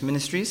deliverance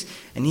ministries,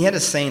 and he had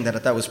a saying that I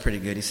thought was pretty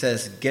good. He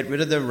says, get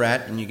rid of the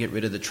rat and you get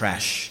rid of the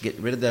trash. Get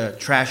rid of the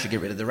trash, you get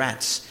rid of the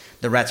rats.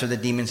 The rats are the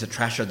demons, the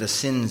trash are the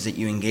sins that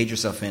you engage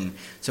yourself in.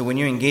 So when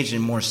you're engaged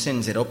in more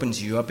sins, it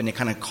opens you up and it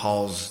kind of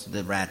calls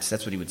the rats.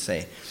 That's what he would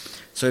say.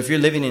 So if you're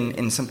living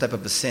in some type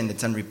of a sin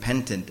that's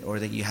unrepentant or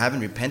that you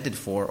haven't repented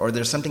for, or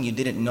there's something you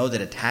didn't know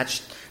that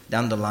attached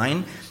down the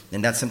line,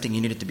 then that's something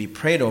you needed to be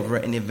prayed over.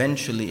 And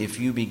eventually, if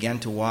you began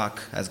to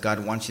walk as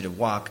God wants you to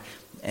walk,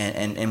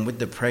 and with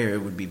the prayer,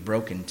 it would be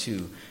broken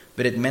too.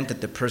 But it meant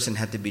that the person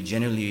had to be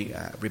genuinely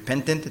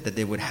repentant, that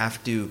they would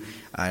have to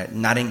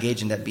not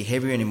engage in that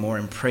behavior anymore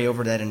and pray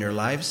over that in their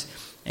lives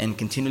and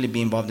continually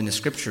be involved in the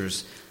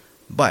scriptures.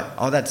 But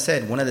all that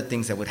said, one of the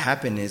things that would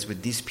happen is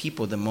with these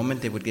people, the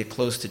moment they would get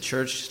close to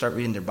church, start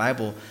reading their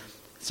Bible,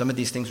 some of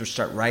these things would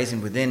start rising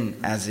within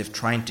as if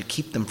trying to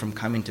keep them from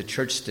coming to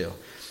church still.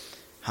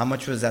 How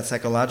much was that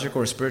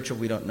psychological or spiritual,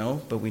 we don't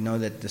know, but we know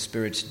that the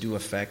spirits do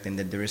affect and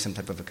that there is some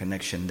type of a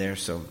connection there.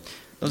 So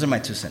those are my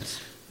 2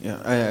 cents. Yeah,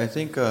 I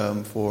think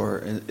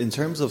in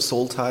terms of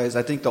soul ties,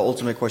 I think the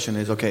ultimate question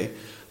is, okay,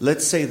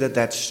 let's say that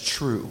that's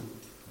true.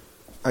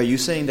 Are you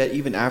saying that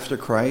even after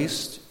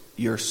Christ,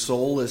 your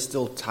soul is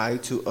still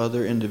tied to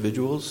other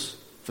individuals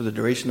for the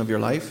duration of your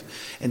life?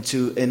 And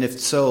if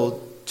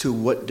so, to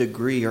what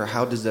degree or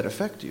how does that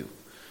affect you?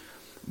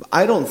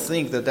 I don't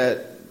think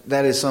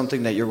that is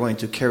something that you're going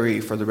to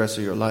carry for the rest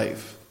of your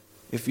life.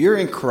 If you're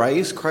in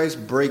Christ,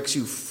 Christ breaks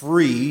you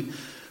free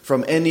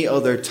from any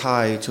other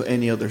tie to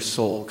any other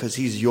soul, because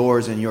he's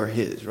yours and you're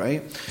his,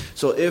 right?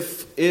 So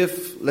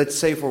if let's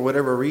say for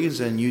whatever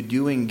reason you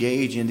do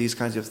engage in these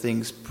kinds of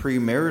things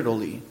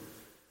premaritally,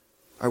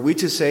 are we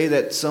to say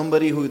that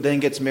somebody who then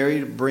gets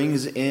married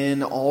brings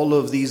in all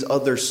of these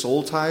other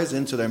soul ties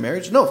into their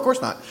marriage? No, of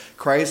course not.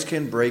 Christ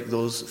can break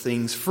those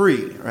things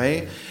free,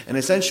 right? And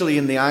essentially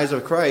in the eyes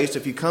of Christ,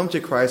 if you come to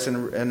Christ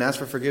and ask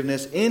for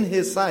forgiveness in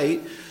his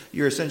sight,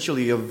 you're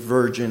essentially a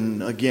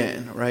virgin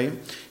again, right?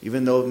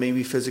 Even though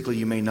maybe physically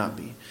you may not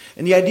be.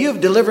 And the idea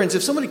of deliverance,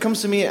 if somebody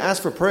comes to me and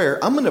asks for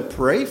prayer, I'm going to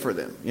pray for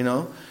them, you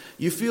know?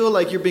 You feel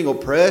like you're being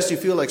oppressed. You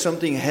feel like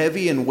something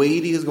heavy and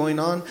weighty is going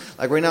on.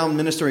 Like right now I'm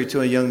ministering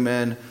to a young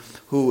man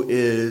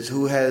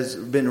who has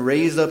been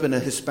raised up in a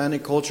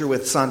Hispanic culture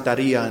with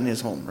Santeria in his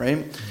home,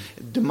 right?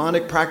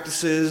 Demonic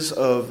practices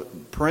of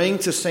praying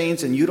to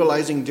saints and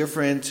utilizing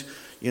different,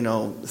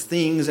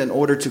 things in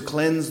order to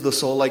cleanse the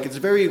soul. Like it's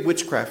very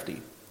witchcrafty.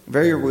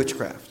 Very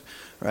witchcraft,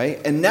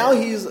 right? And now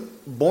he's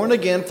born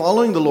again,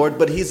 following the Lord,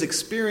 but he's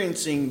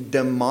experiencing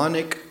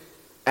demonic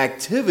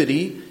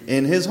activity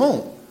in his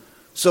home.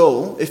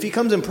 So if he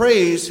comes and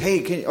prays,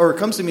 or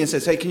comes to me and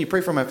says, "Hey, can you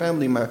pray for my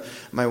family,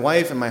 my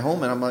wife and my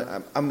home?" And I'm like,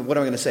 what am I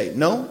going to say?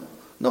 No,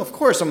 of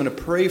course I'm going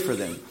to pray for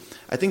them.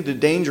 I think the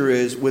danger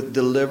is with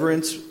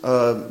deliverance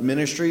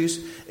ministries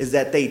is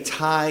that they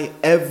tie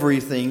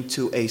everything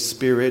to a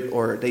spirit,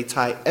 or they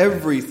tie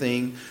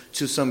everything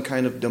to some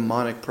kind of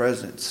demonic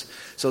presence.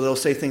 So they'll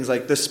say things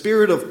like, the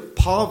spirit of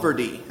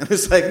poverty. And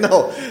it's like,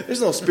 no,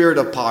 there's no spirit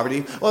of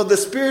poverty. Well, the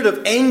spirit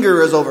of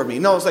anger is over me.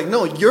 No, it's like,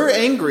 no, you're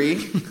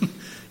angry.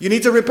 You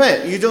need to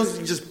repent. You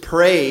don't just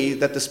pray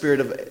that the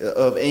spirit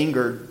of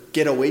anger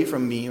get away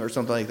from me or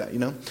something like that,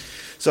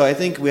 So I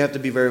think we have to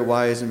be very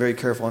wise and very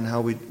careful on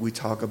how we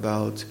talk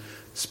about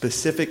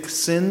specific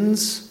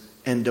sins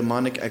and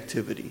demonic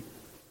activity.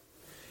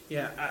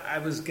 Yeah, I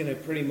was going to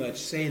pretty much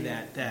say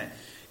that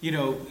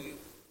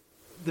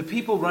the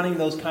people running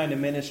those kind of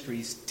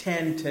ministries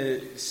tend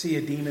to see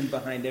a demon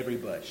behind every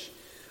bush.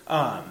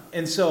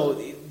 And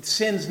so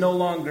sin's no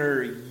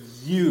longer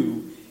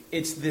you.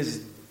 It's this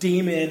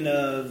demon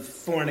of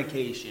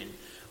fornication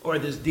or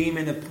this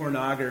demon of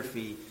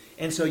pornography.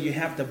 And so you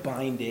have to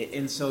bind it.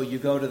 And so you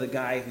go to the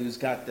guy who's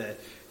got the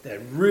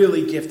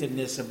really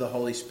giftedness of the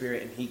Holy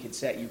Spirit, and he can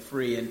set you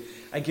free. And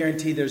I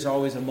guarantee there's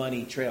always a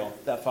money trail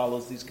that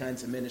follows these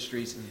kinds of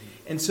ministries. Mm-hmm.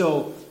 And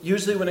so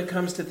usually when it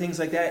comes to things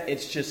like that,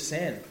 it's just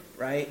sin,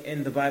 right?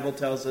 And the Bible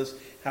tells us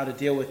how to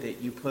deal with it.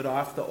 You put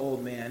off the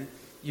old man,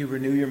 you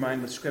renew your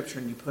mind with Scripture,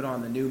 and you put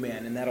on the new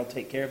man. And that'll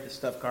take care of the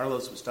stuff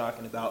Carlos was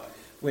talking about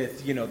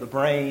with, the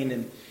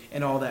brain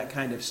and all that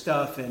kind of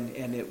stuff.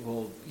 And it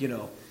will,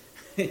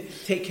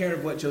 take care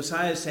of what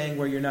Josiah is saying,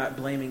 where you're not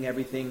blaming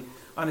everything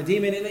on a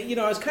demon. And,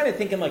 I was kind of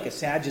thinking like a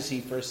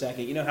Sadducee for a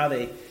second. You know how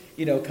they,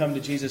 come to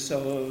Jesus.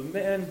 So a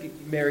man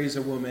marries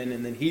a woman,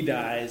 and then he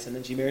dies, and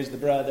then she marries the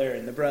brother,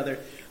 and the brother.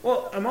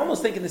 Well, I'm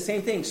almost thinking the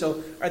same thing.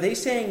 So are they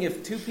saying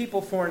if two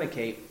people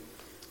fornicate,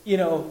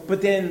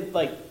 but then,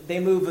 like, they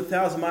move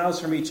 1,000 miles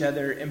from each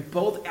other and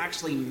both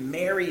actually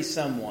marry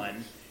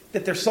someone,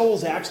 that their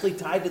soul's actually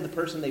tied to the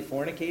person they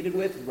fornicated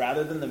with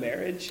rather than the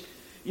marriage?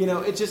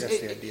 It just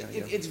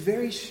it's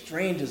very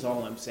strange is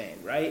all I'm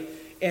saying, right?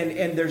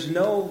 And there's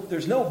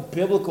no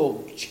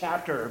biblical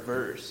chapter or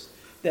verse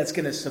that's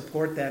going to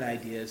support that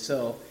idea.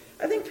 So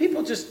I think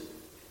people just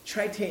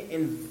try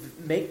to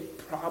make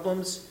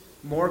problems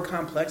more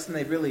complex than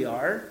they really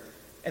are,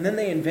 and then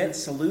they invent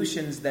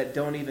solutions that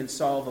don't even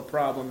solve a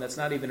problem that's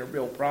not even a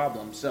real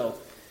problem. So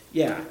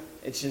yeah,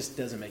 it just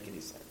doesn't make any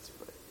sense.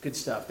 But good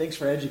stuff. Thanks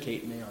for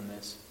educating me on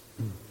this.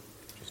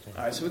 Interesting.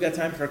 All right, so we got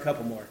time for a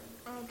couple more.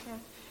 Okay.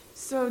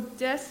 So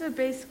Dessa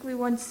basically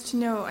wants to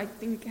know, I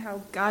think,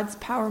 how God's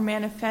power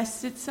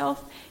manifests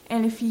itself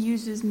and if he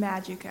uses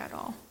magic at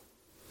all.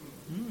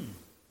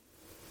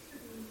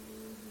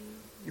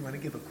 You want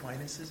to give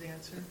Aquinas'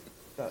 answer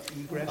about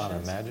egressions?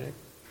 On magic?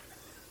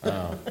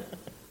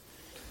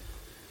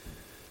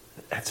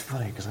 That's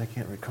funny because I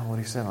can't recall what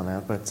he said on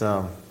that. But,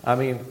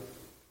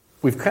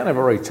 we've kind of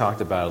already talked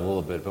about it a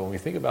little bit, but when we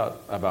think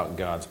about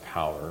God's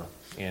power,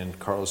 and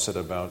Carlos said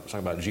talking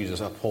about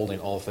Jesus upholding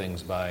all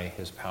things by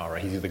his power.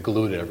 He's the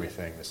glue to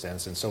everything, in a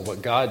sense. And so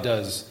what God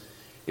does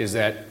is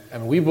that,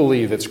 we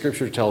believe that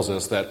Scripture tells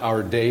us that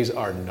our days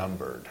are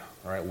numbered.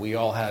 All right? We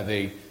all have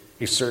a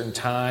certain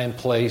time,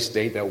 place,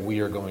 date that we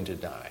are going to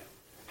die.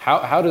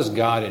 How does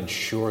God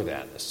ensure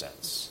that, in a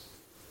sense?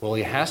 Well,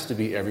 he has to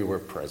be everywhere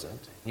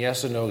present. He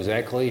has to know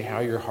exactly how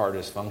your heart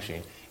is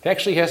functioning. He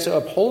actually has to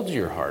uphold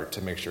your heart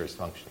to make sure it's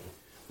functioning.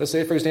 Let's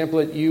say, for example,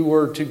 that you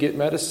were to get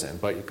medicine,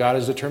 but God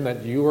has determined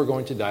that you are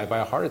going to die by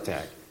a heart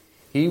attack.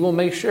 He will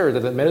make sure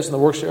that the medicine that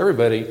works for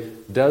everybody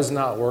does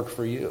not work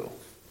for you.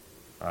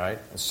 All right?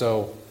 And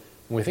so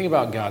when we think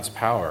about God's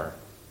power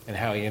and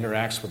how he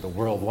interacts with the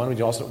world, one,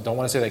 we also don't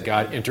want to say that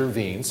God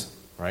intervenes.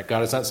 Right?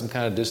 God is not some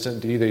kind of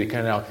distant deity that he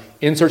kind of now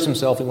inserts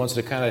himself. He wants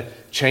to kind of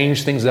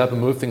change things up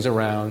and move things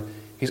around.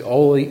 He's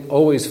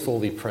always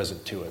fully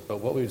present to it.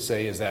 But what we would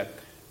say is that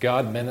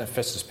God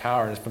manifests his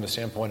power from the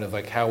standpoint of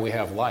like how we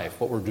have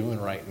life, what we're doing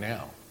right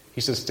now.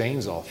 He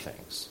sustains all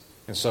things.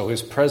 And so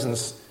his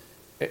presence,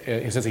 in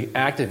a sense, he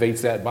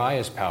activates that by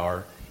his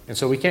power. And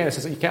so you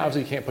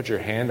obviously can't put your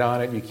hand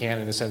on it. You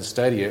can't, in a sense,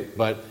 study it.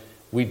 But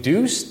we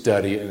do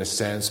study it, in a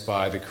sense,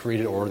 by the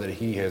created order that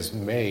he has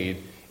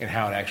made and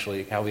how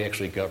he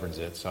actually governs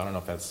it. So I don't know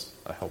if that's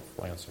a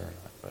helpful answer or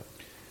not. But.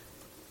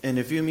 And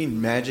if you mean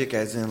magic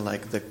as in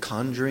like the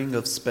conjuring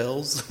of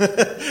spells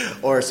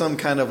or some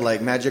kind of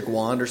like magic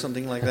wand or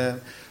something like that,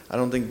 I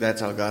don't think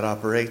that's how God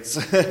operates.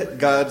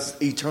 God's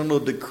eternal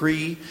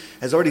decree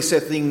has already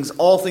set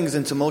all things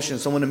into motion.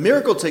 So when a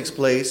miracle takes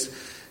place,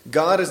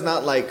 God is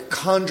not like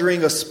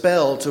conjuring a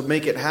spell to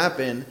make it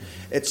happen.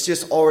 It's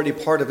just already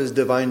part of his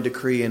divine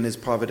decree and his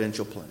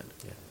providential plan.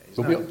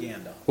 Yeah.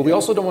 But we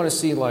also don't want to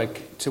see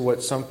like to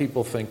what some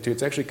people think too.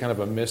 It's actually kind of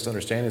a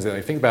misunderstanding. Is that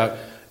I think about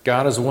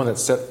God is the one that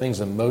set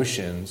things in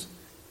motion,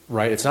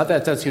 right? It's not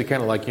that he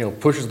kind of like,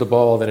 pushes the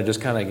ball, then it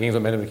just kind of gains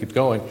momentum and keeps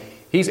going.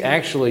 He's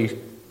actually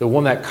the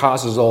one that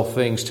causes all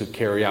things to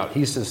carry out.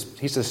 He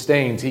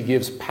sustains, he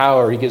gives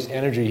power, he gives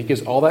energy, he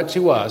gives all that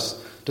to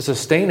us to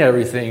sustain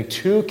everything,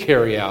 to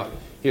carry out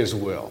his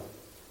will.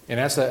 And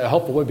that's a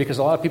helpful way, because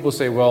a lot of people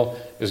say, well,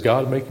 is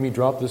God making me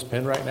drop this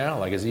pen right now?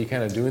 Like, is he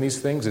kind of doing these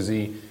things? Is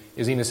he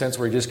in a sense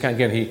where he just kind of,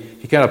 again,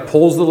 he kind of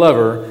pulls the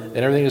lever and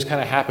everything just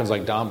kind of happens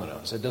like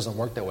dominoes. It doesn't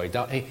work that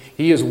way.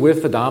 He is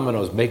with the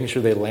dominoes, making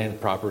sure they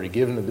land properly,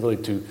 giving the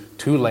ability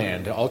to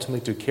land,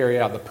 ultimately to carry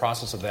out the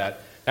process of that.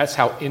 That's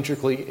how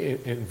intricately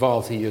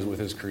involved he is with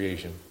his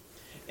creation.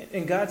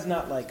 And God's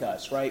not like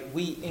us, right?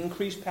 We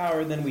increase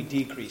power, then we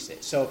decrease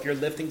it. So if you're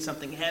lifting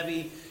something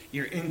heavy,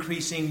 you're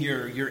increasing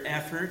your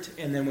effort,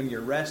 and then when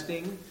you're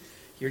resting,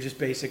 you're just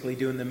basically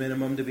doing the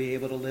minimum to be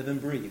able to live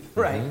and breathe,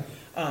 right?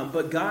 Mm-hmm.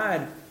 But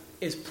God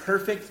is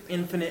perfect,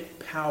 infinite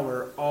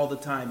power all the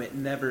time. It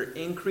never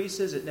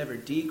increases. It never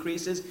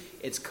decreases.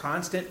 It's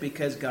constant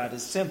because God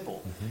is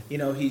simple.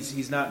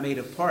 He's not made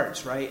of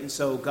parts, right? And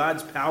so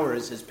God's power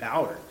is his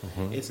power.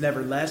 It's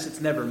never less. It's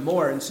never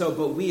more. And so,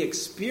 but we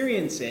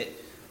experience it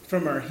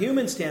from our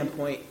human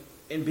standpoint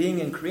in being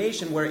in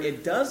creation where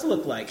it does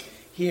look like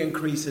he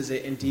increases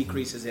it and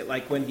decreases it.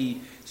 Like when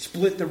he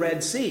split the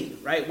Red Sea,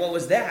 right? What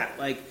was that?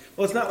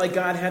 Well, it's not like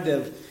God had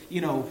to,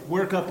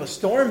 work up a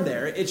storm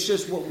there. It's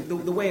just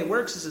the way it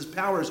works is his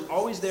power is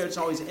always there. It's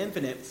always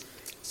infinite.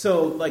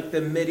 So like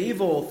the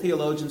medieval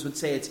theologians would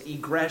say it's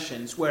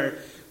egressions, where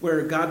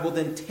God will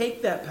then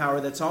take that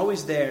power that's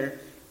always there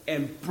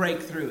and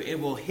break through. It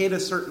will hit a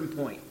certain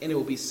point, and it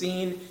will be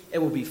seen, it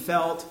will be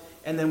felt,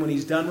 and then when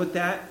he's done with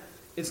that,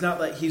 it's not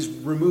like he's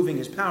removing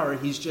his power,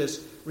 he's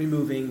just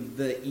removing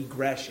the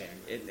egression.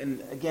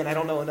 And again, I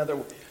don't know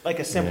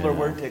a simpler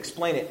word to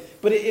explain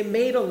it, but it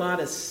made a lot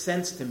of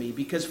sense to me,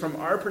 because from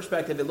our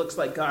perspective, it looks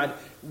like God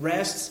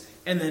rests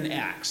and then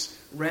acts.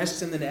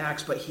 Rests and then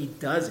acts, but he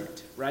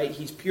doesn't, right?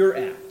 He's pure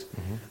act.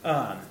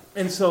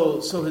 And so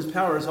his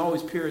power is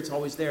always pure, it's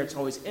always there, it's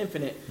always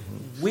infinite.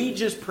 We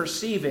just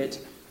perceive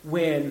it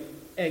when,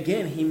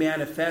 again, he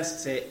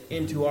manifests it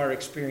into our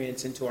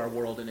experience, into our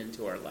world, and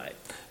into our life.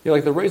 Yeah,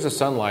 like the rays of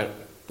sunlight,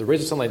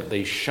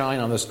 they shine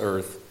on this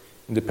earth,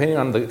 and depending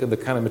on the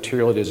kind of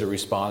material it is, it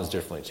responds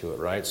differently to it,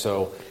 right?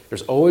 So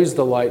there's always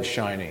the light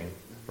shining,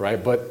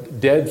 right? But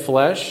dead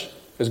flesh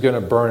is going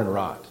to burn and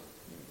rot.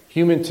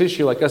 Human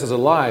tissue, like us, is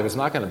alive. It's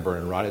not going to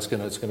burn and rot. It's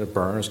going to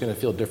burn. It's going to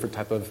feel a different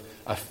type of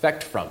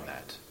effect from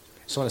that.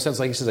 So in a sense,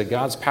 like he says, that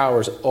God's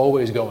power is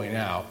always going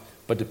out,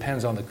 but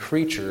depends on the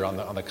creature,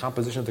 on the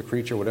composition of the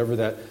creature, whatever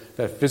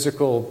that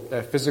physical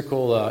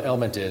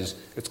element is.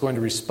 It's going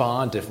to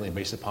respond differently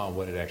based upon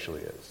what it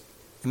actually is.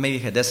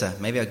 Maybe Hadessa,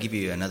 maybe I'll give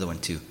you another one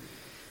too.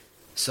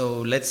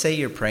 So let's say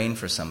you're praying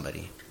for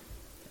somebody,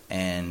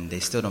 and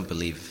they still don't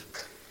believe,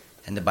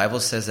 and the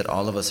Bible says that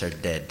all of us are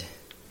dead,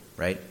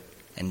 right?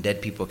 And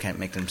dead people can't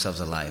make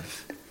themselves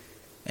alive.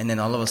 And then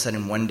all of a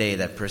sudden, one day,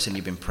 that person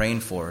you've been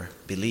praying for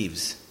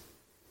believes.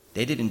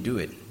 They didn't do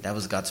it. That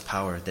was God's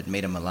power that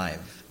made them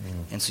alive.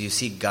 And so you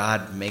see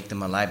God make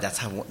them alive.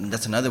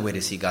 That's another way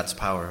to see God's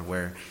power,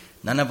 where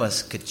none of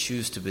us could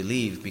choose to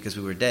believe because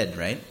we were dead,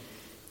 right?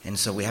 And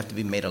so we have to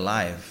be made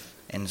alive.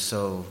 And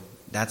so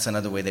that's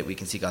another way that we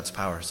can see God's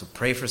power. So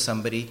pray for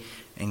somebody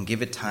and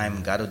give it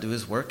time. God will do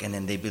his work, and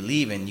then they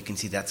believe, and you can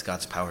see that's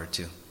God's power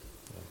too.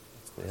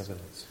 That's the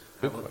evidence.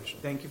 Good question.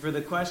 Thank you for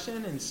the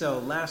question. And so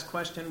last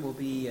question will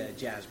be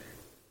Jasmine.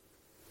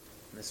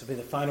 This will be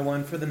the final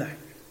one for the night.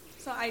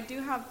 So I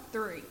do have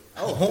 3.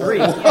 Oh, 3.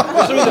 This will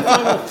be the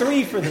final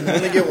 3 for the night.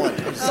 Only get one.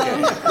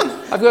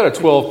 I've got a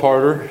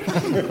 12-parter.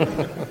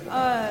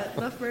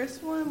 The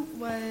first one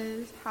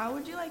was, how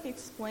would you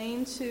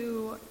explain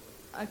to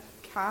a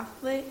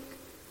Catholic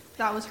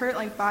that was hurt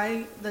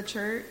by the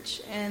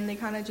church, and they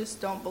kind of just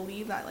don't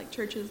believe that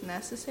church is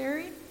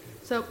necessary?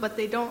 So, but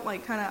they don't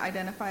kind of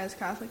identify as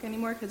Catholic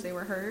anymore because they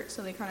were hurt,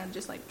 so they kind of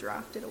just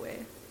draft it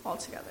away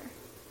altogether.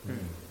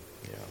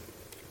 Yeah.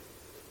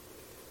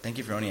 Thank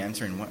you for only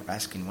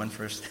asking one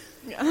first.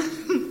 Yeah.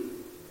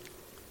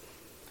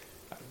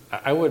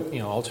 I would,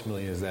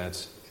 ultimately is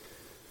that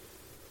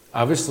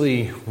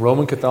obviously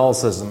Roman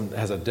Catholicism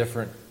has a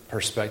different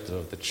perspective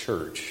of the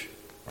church,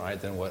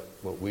 right, than what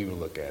we would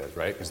look at it,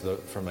 right? Because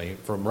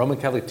from Roman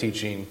Catholic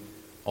teaching,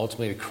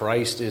 ultimately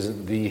Christ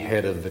isn't the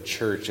head of the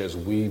church as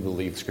we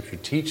believe. Scripture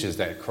teaches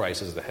that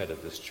Christ is the head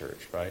of this church,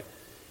 right?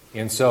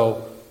 And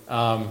so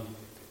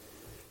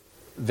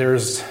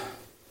there's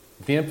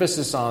the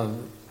emphasis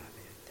on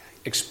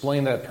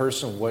explain that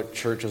person what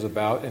church is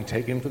about and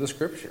take him to the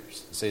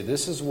Scriptures. Say,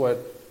 this is what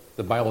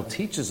the Bible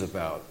teaches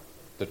about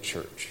the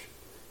church.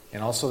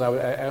 And also,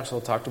 I also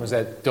talk to him is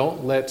that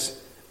don't let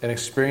an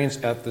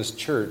experience at this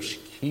church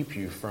keep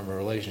you from a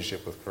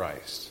relationship with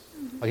Christ.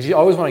 Like, you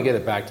always want to get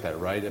it back to that,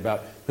 right?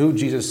 About who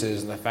Jesus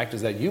is, and the fact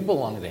is that you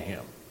belong to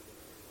him,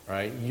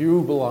 right?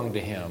 You belong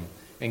to him.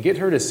 And get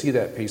her to see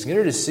that piece. Get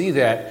her to see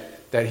that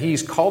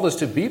he's called us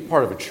to be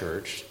part of a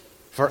church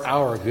for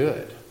our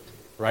good,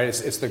 right?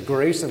 It's the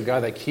grace of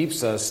God that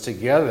keeps us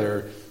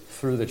together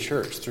through the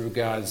church, through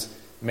God's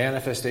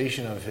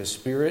manifestation of his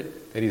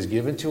Spirit that he's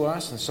given to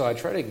us. And so I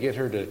try to get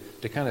her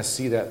to kind of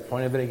see that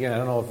point of it. Again, I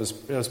don't know if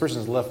this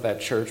person's left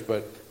that church,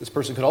 but this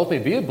person could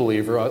ultimately be a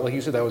believer, like you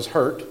said, that was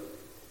hurt,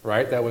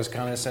 right? That was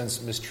kind of, in a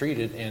sense,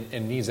 mistreated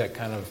and needs that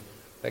kind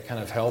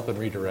of help and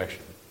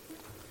redirection.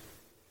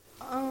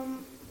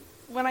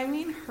 When I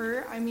mean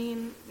hurt, I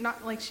mean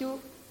not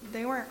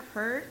they weren't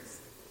hurt.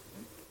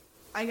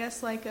 I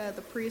guess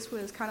the priest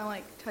was kind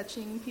of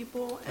touching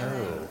people,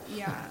 and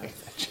then,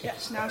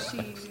 now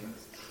she.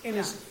 And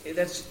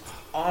that's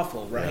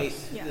awful, right?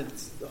 Yeah.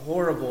 It's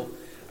horrible.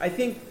 I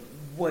think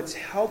what's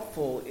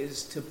helpful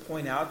is to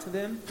point out to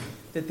them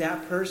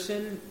that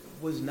person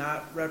was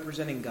not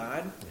representing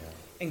God,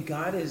 and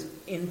God is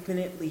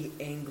infinitely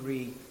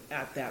angry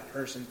at that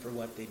person for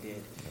what they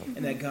did,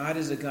 and that God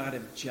is a God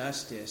of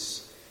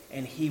justice,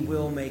 and he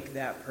will make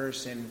that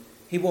person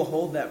He will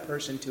hold that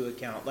person to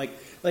account.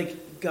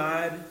 Like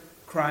God,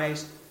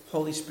 Christ,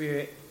 Holy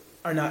Spirit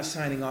are not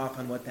signing off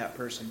on what that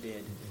person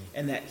did,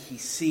 and that he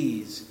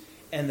sees,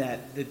 and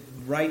that the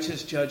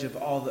righteous judge of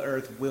all the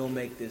earth will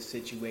make this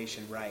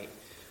situation right.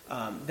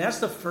 That's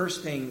the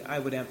first thing I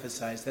would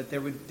emphasize, that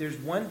there's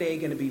one day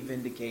going to be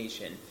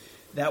vindication.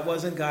 That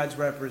wasn't God's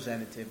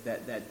representative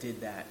that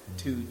did that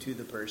to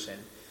the person.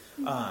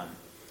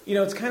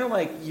 It's kind of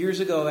like years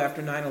ago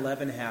after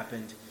 9/11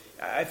 happened,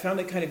 I found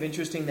it kind of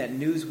interesting that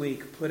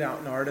Newsweek put out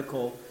an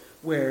article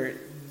where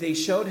they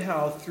showed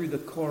how through the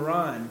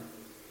Quran,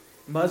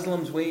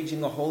 Muslims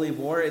waging a holy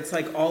war, it's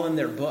like all in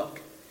their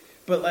book.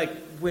 But like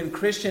when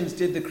Christians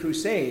did the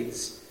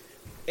Crusades,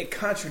 it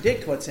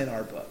contradicted what's in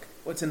our book.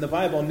 What's in the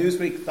Bible.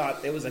 Newsweek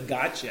thought it was a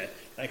gotcha.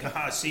 Like,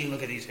 see,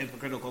 look at these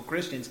hypocritical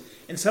Christians.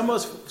 And some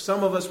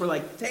of us were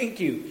like, thank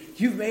you.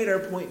 You've made our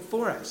point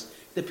for us.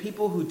 The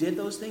people who did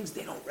those things,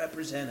 they don't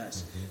represent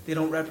us. They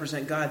don't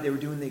represent God. They were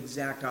doing the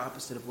exact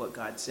opposite of what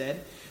God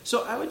said.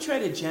 So I would try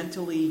to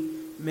gently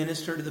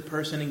minister to the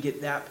person and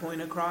get that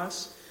point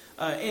across.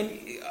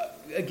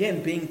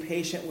 Again, being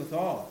patient with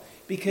all.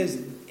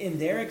 Because in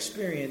their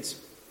experience,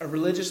 a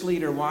religious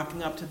leader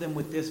walking up to them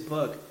with this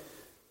book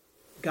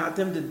got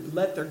them to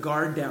let their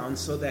guard down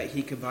so that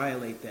he could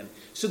violate them.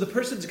 So the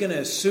person's going to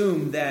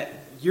assume that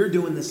you're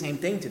doing the same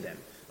thing to them.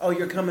 Oh,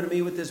 you're coming to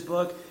me with this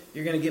book,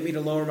 you're going to get me to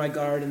lower my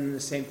guard, and then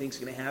the same thing's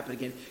going to happen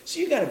again. So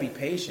you got to be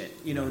patient,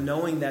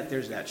 knowing that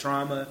there's that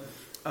trauma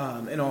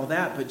and all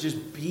that, but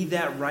just be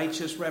that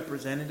righteous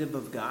representative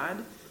of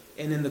God,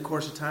 and in the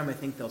course of time, I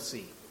think they'll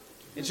see.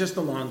 It's just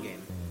the long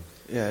game.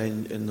 Yeah,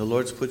 and the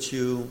Lord's put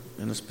you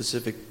in a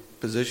specific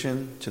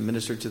position to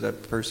minister to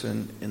that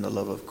person in the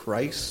love of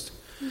Christ.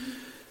 Mm-hmm.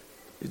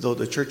 Though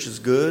the church is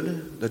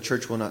good, the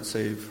church will not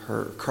save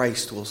her.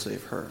 Christ will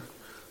save her.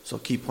 So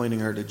keep pointing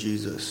her to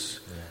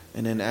Jesus. Yeah.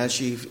 And then as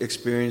she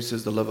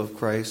experiences the love of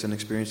Christ and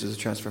experiences the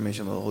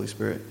transformation of the Holy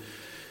Spirit,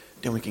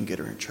 then we can get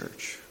her in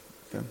church.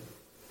 Okay?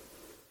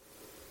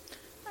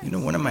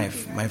 One of my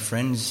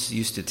friends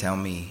used to tell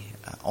me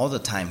all the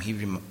time, he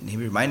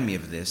reminded me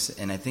of this,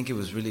 and I think it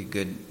was really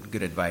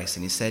good advice.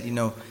 And he said,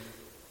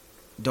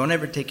 don't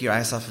ever take your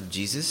eyes off of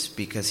Jesus,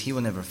 because he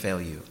will never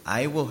fail you.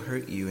 I will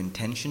hurt you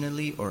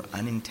intentionally or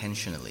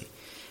unintentionally.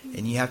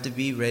 And you have to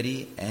be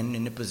ready and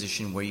in a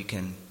position where you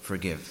can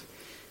forgive.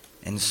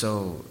 And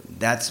so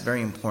that's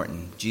very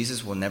important.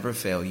 Jesus will never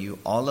fail you.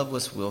 All of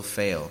us will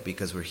fail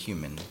because we're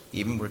human.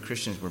 Even we're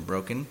Christians, we're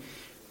broken.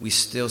 We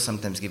still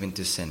sometimes give in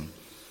to sin.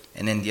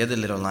 And then the other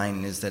little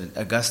line is that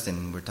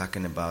Augustine, we're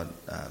talking about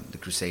the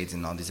Crusades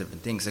and all these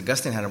different things.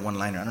 Augustine had a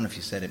one-liner, I don't know if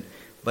you said it,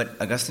 but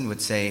Augustine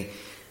would say,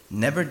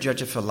 never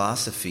judge a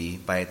philosophy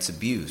by its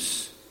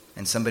abuse.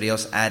 And somebody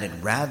else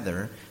added,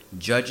 rather,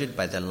 judge it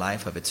by the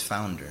life of its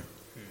founder.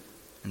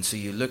 And so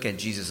you look at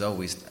Jesus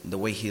always, the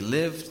way he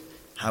lived,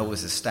 how it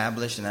was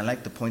established. And I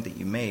like the point that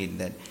you made,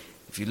 that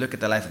if you look at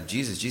the life of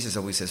Jesus, Jesus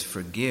always says,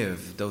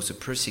 forgive those who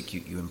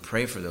persecute you and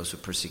pray for those who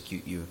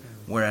persecute you.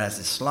 Whereas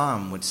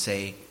Islam would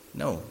say,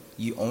 no,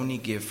 you only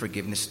give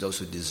forgiveness to those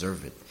who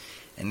deserve it.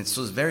 And it's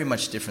so very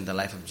much different, the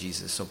life of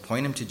Jesus. So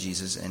point him to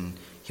Jesus and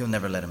he'll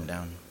never let him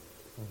down.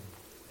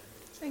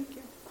 Thank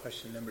you.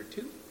 Question number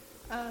 2.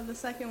 The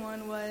second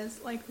one was,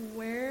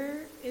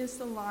 where is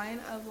the line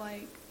of,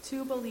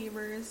 two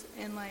believers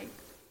and,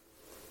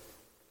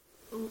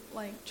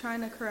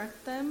 trying to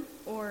correct them,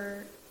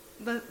 or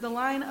the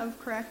line of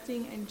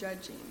correcting and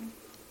judging?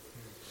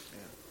 Yeah,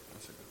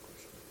 that's a good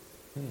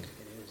question.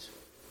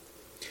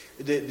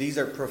 It is. These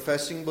are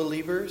professing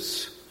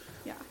believers?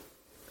 Yeah.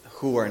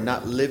 Who are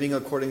not living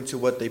according to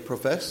what they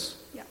profess?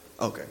 Yeah.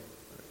 Okay.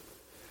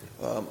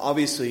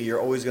 Obviously, you're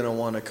always going to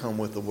want to come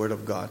with the Word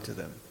of God to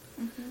them.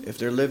 Mm-hmm. If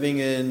they're living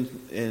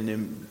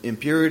in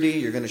impurity,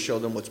 you're going to show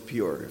them what's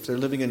pure. If they're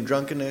living in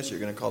drunkenness, you're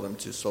going to call them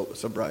to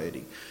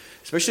sobriety.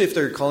 Especially if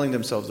they're calling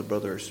themselves a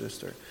brother or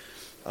sister.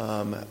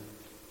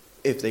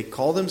 If they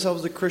call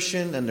themselves a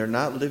Christian and they're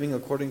not living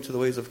according to the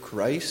ways of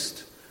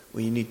Christ,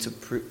 well, you need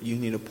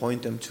to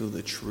point them to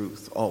the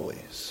truth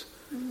always.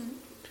 Mm-hmm.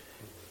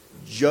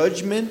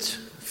 Judgment,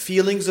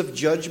 feelings of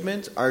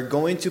judgment are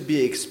going to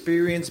be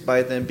experienced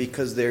by them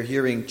because they're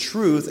hearing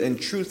truth,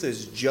 and truth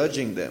is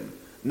judging them.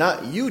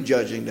 Not you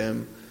judging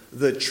them,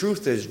 the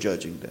truth is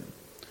judging them.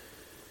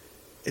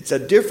 It's a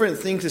different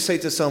thing to say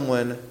to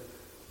someone,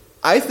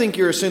 I think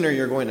you're a sinner,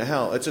 you're going to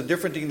hell. It's a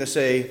different thing to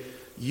say,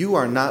 you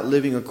are not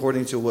living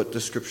according to what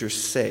the scriptures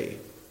say.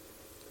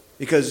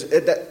 Because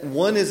that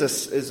one is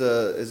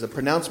a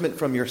pronouncement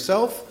from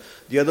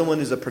yourself, the other one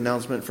is a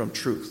pronouncement from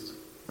truth,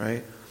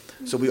 right?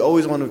 So we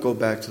always want to go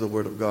back to the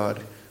Word of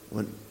God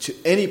to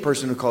any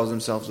person who calls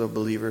themselves a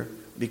believer,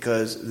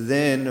 because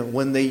then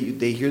when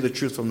they hear the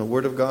truth from the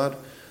Word of God,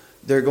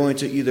 they're going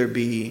to either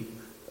be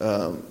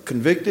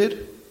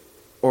convicted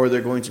or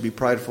they're going to be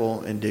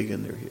prideful and dig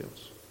in their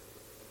heels.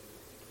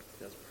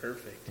 That's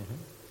perfect. Mm-hmm.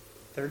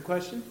 Third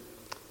question?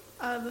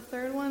 The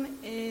third one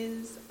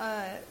is,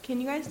 can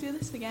you guys do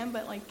this again,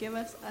 but give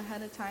us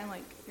ahead of time,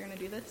 you're going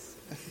to do this?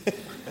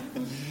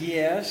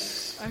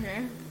 Yes.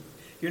 Okay.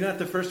 You're not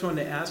the first one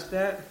to ask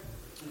that.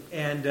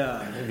 And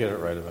we'll get it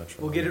right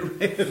eventually. We'll get it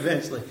right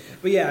eventually.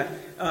 But yeah,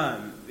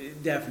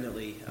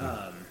 definitely.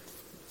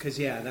 Because,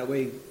 that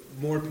way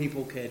more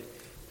people could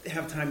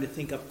have time to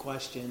think up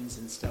questions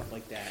and stuff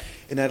like that.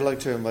 And I'd like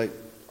to invite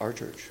our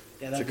church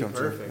Yeah, that'd to be come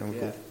perfect. too. Yeah.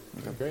 Cool.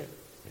 Okay. Great.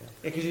 Yeah,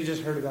 because you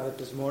just heard about it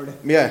this morning.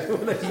 Yeah.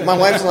 My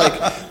wife's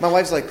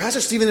like,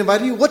 Pastor Stephen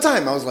invited you? What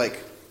time? I was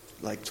like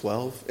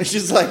 12. And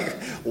she's like,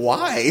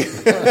 why?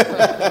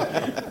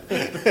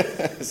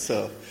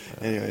 So,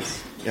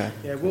 anyways, yeah.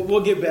 Yeah,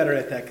 we'll get better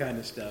at that kind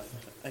of stuff.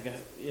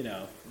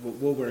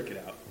 We'll work it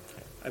out.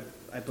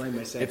 I blame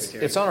my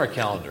secretary. It's on our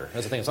calendar.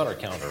 That's the thing. It's on our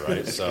calendar,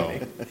 right? So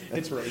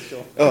it's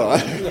Rachel. Oh,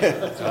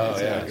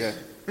 yeah.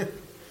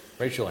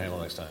 Rachel will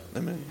handle next time.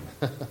 Amen.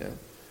 Yeah.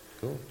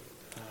 Cool.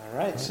 All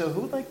right. So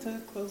who would like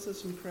to close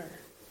this in prayer?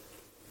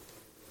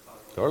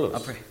 Carlos. I'll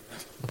pray.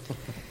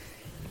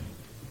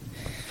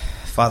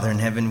 Father in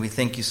heaven, we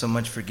thank you so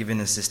much for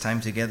giving us this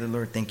time together,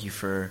 Lord. Thank you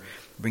for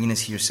bringing us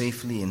here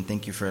safely, and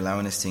thank you for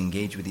allowing us to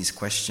engage with these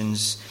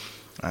questions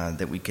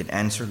that we could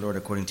answer, Lord,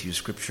 according to your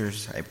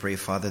scriptures. I pray,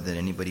 Father, that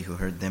anybody who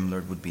heard them,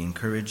 Lord, would be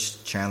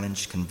encouraged,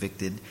 challenged,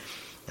 convicted,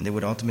 and they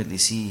would ultimately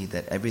see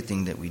that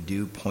everything that we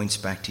do points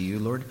back to you,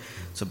 Lord.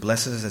 So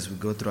bless us as we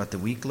go throughout the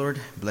week, Lord.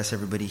 Bless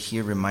everybody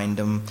here. Remind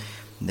them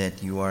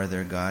that you are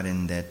their God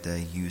and that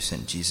you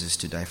sent Jesus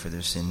to die for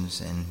their sins,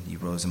 and you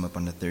rose him up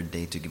on the third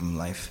day to give them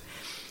life.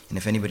 And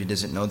if anybody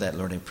doesn't know that,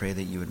 Lord, I pray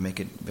that you would make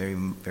it very,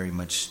 very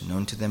much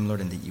known to them, Lord,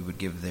 and that you would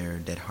give their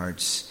dead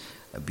hearts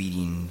a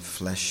beating,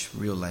 flesh,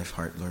 real-life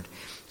heart, Lord.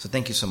 So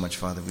thank you so much,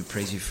 Father. We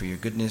praise you for your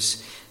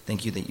goodness.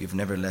 Thank you that you've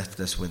never left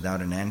us without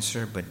an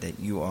answer, but that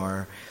you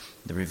are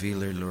the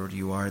revealer, Lord.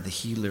 You are the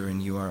healer,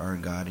 and you are our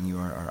God, and you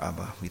are our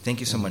Abba. We thank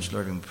you so much,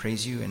 Lord, and we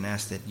praise you and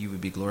ask that you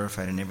would be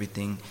glorified in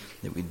everything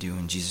that we do.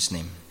 In Jesus'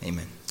 name,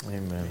 amen.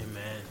 Amen.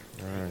 Amen.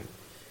 All right.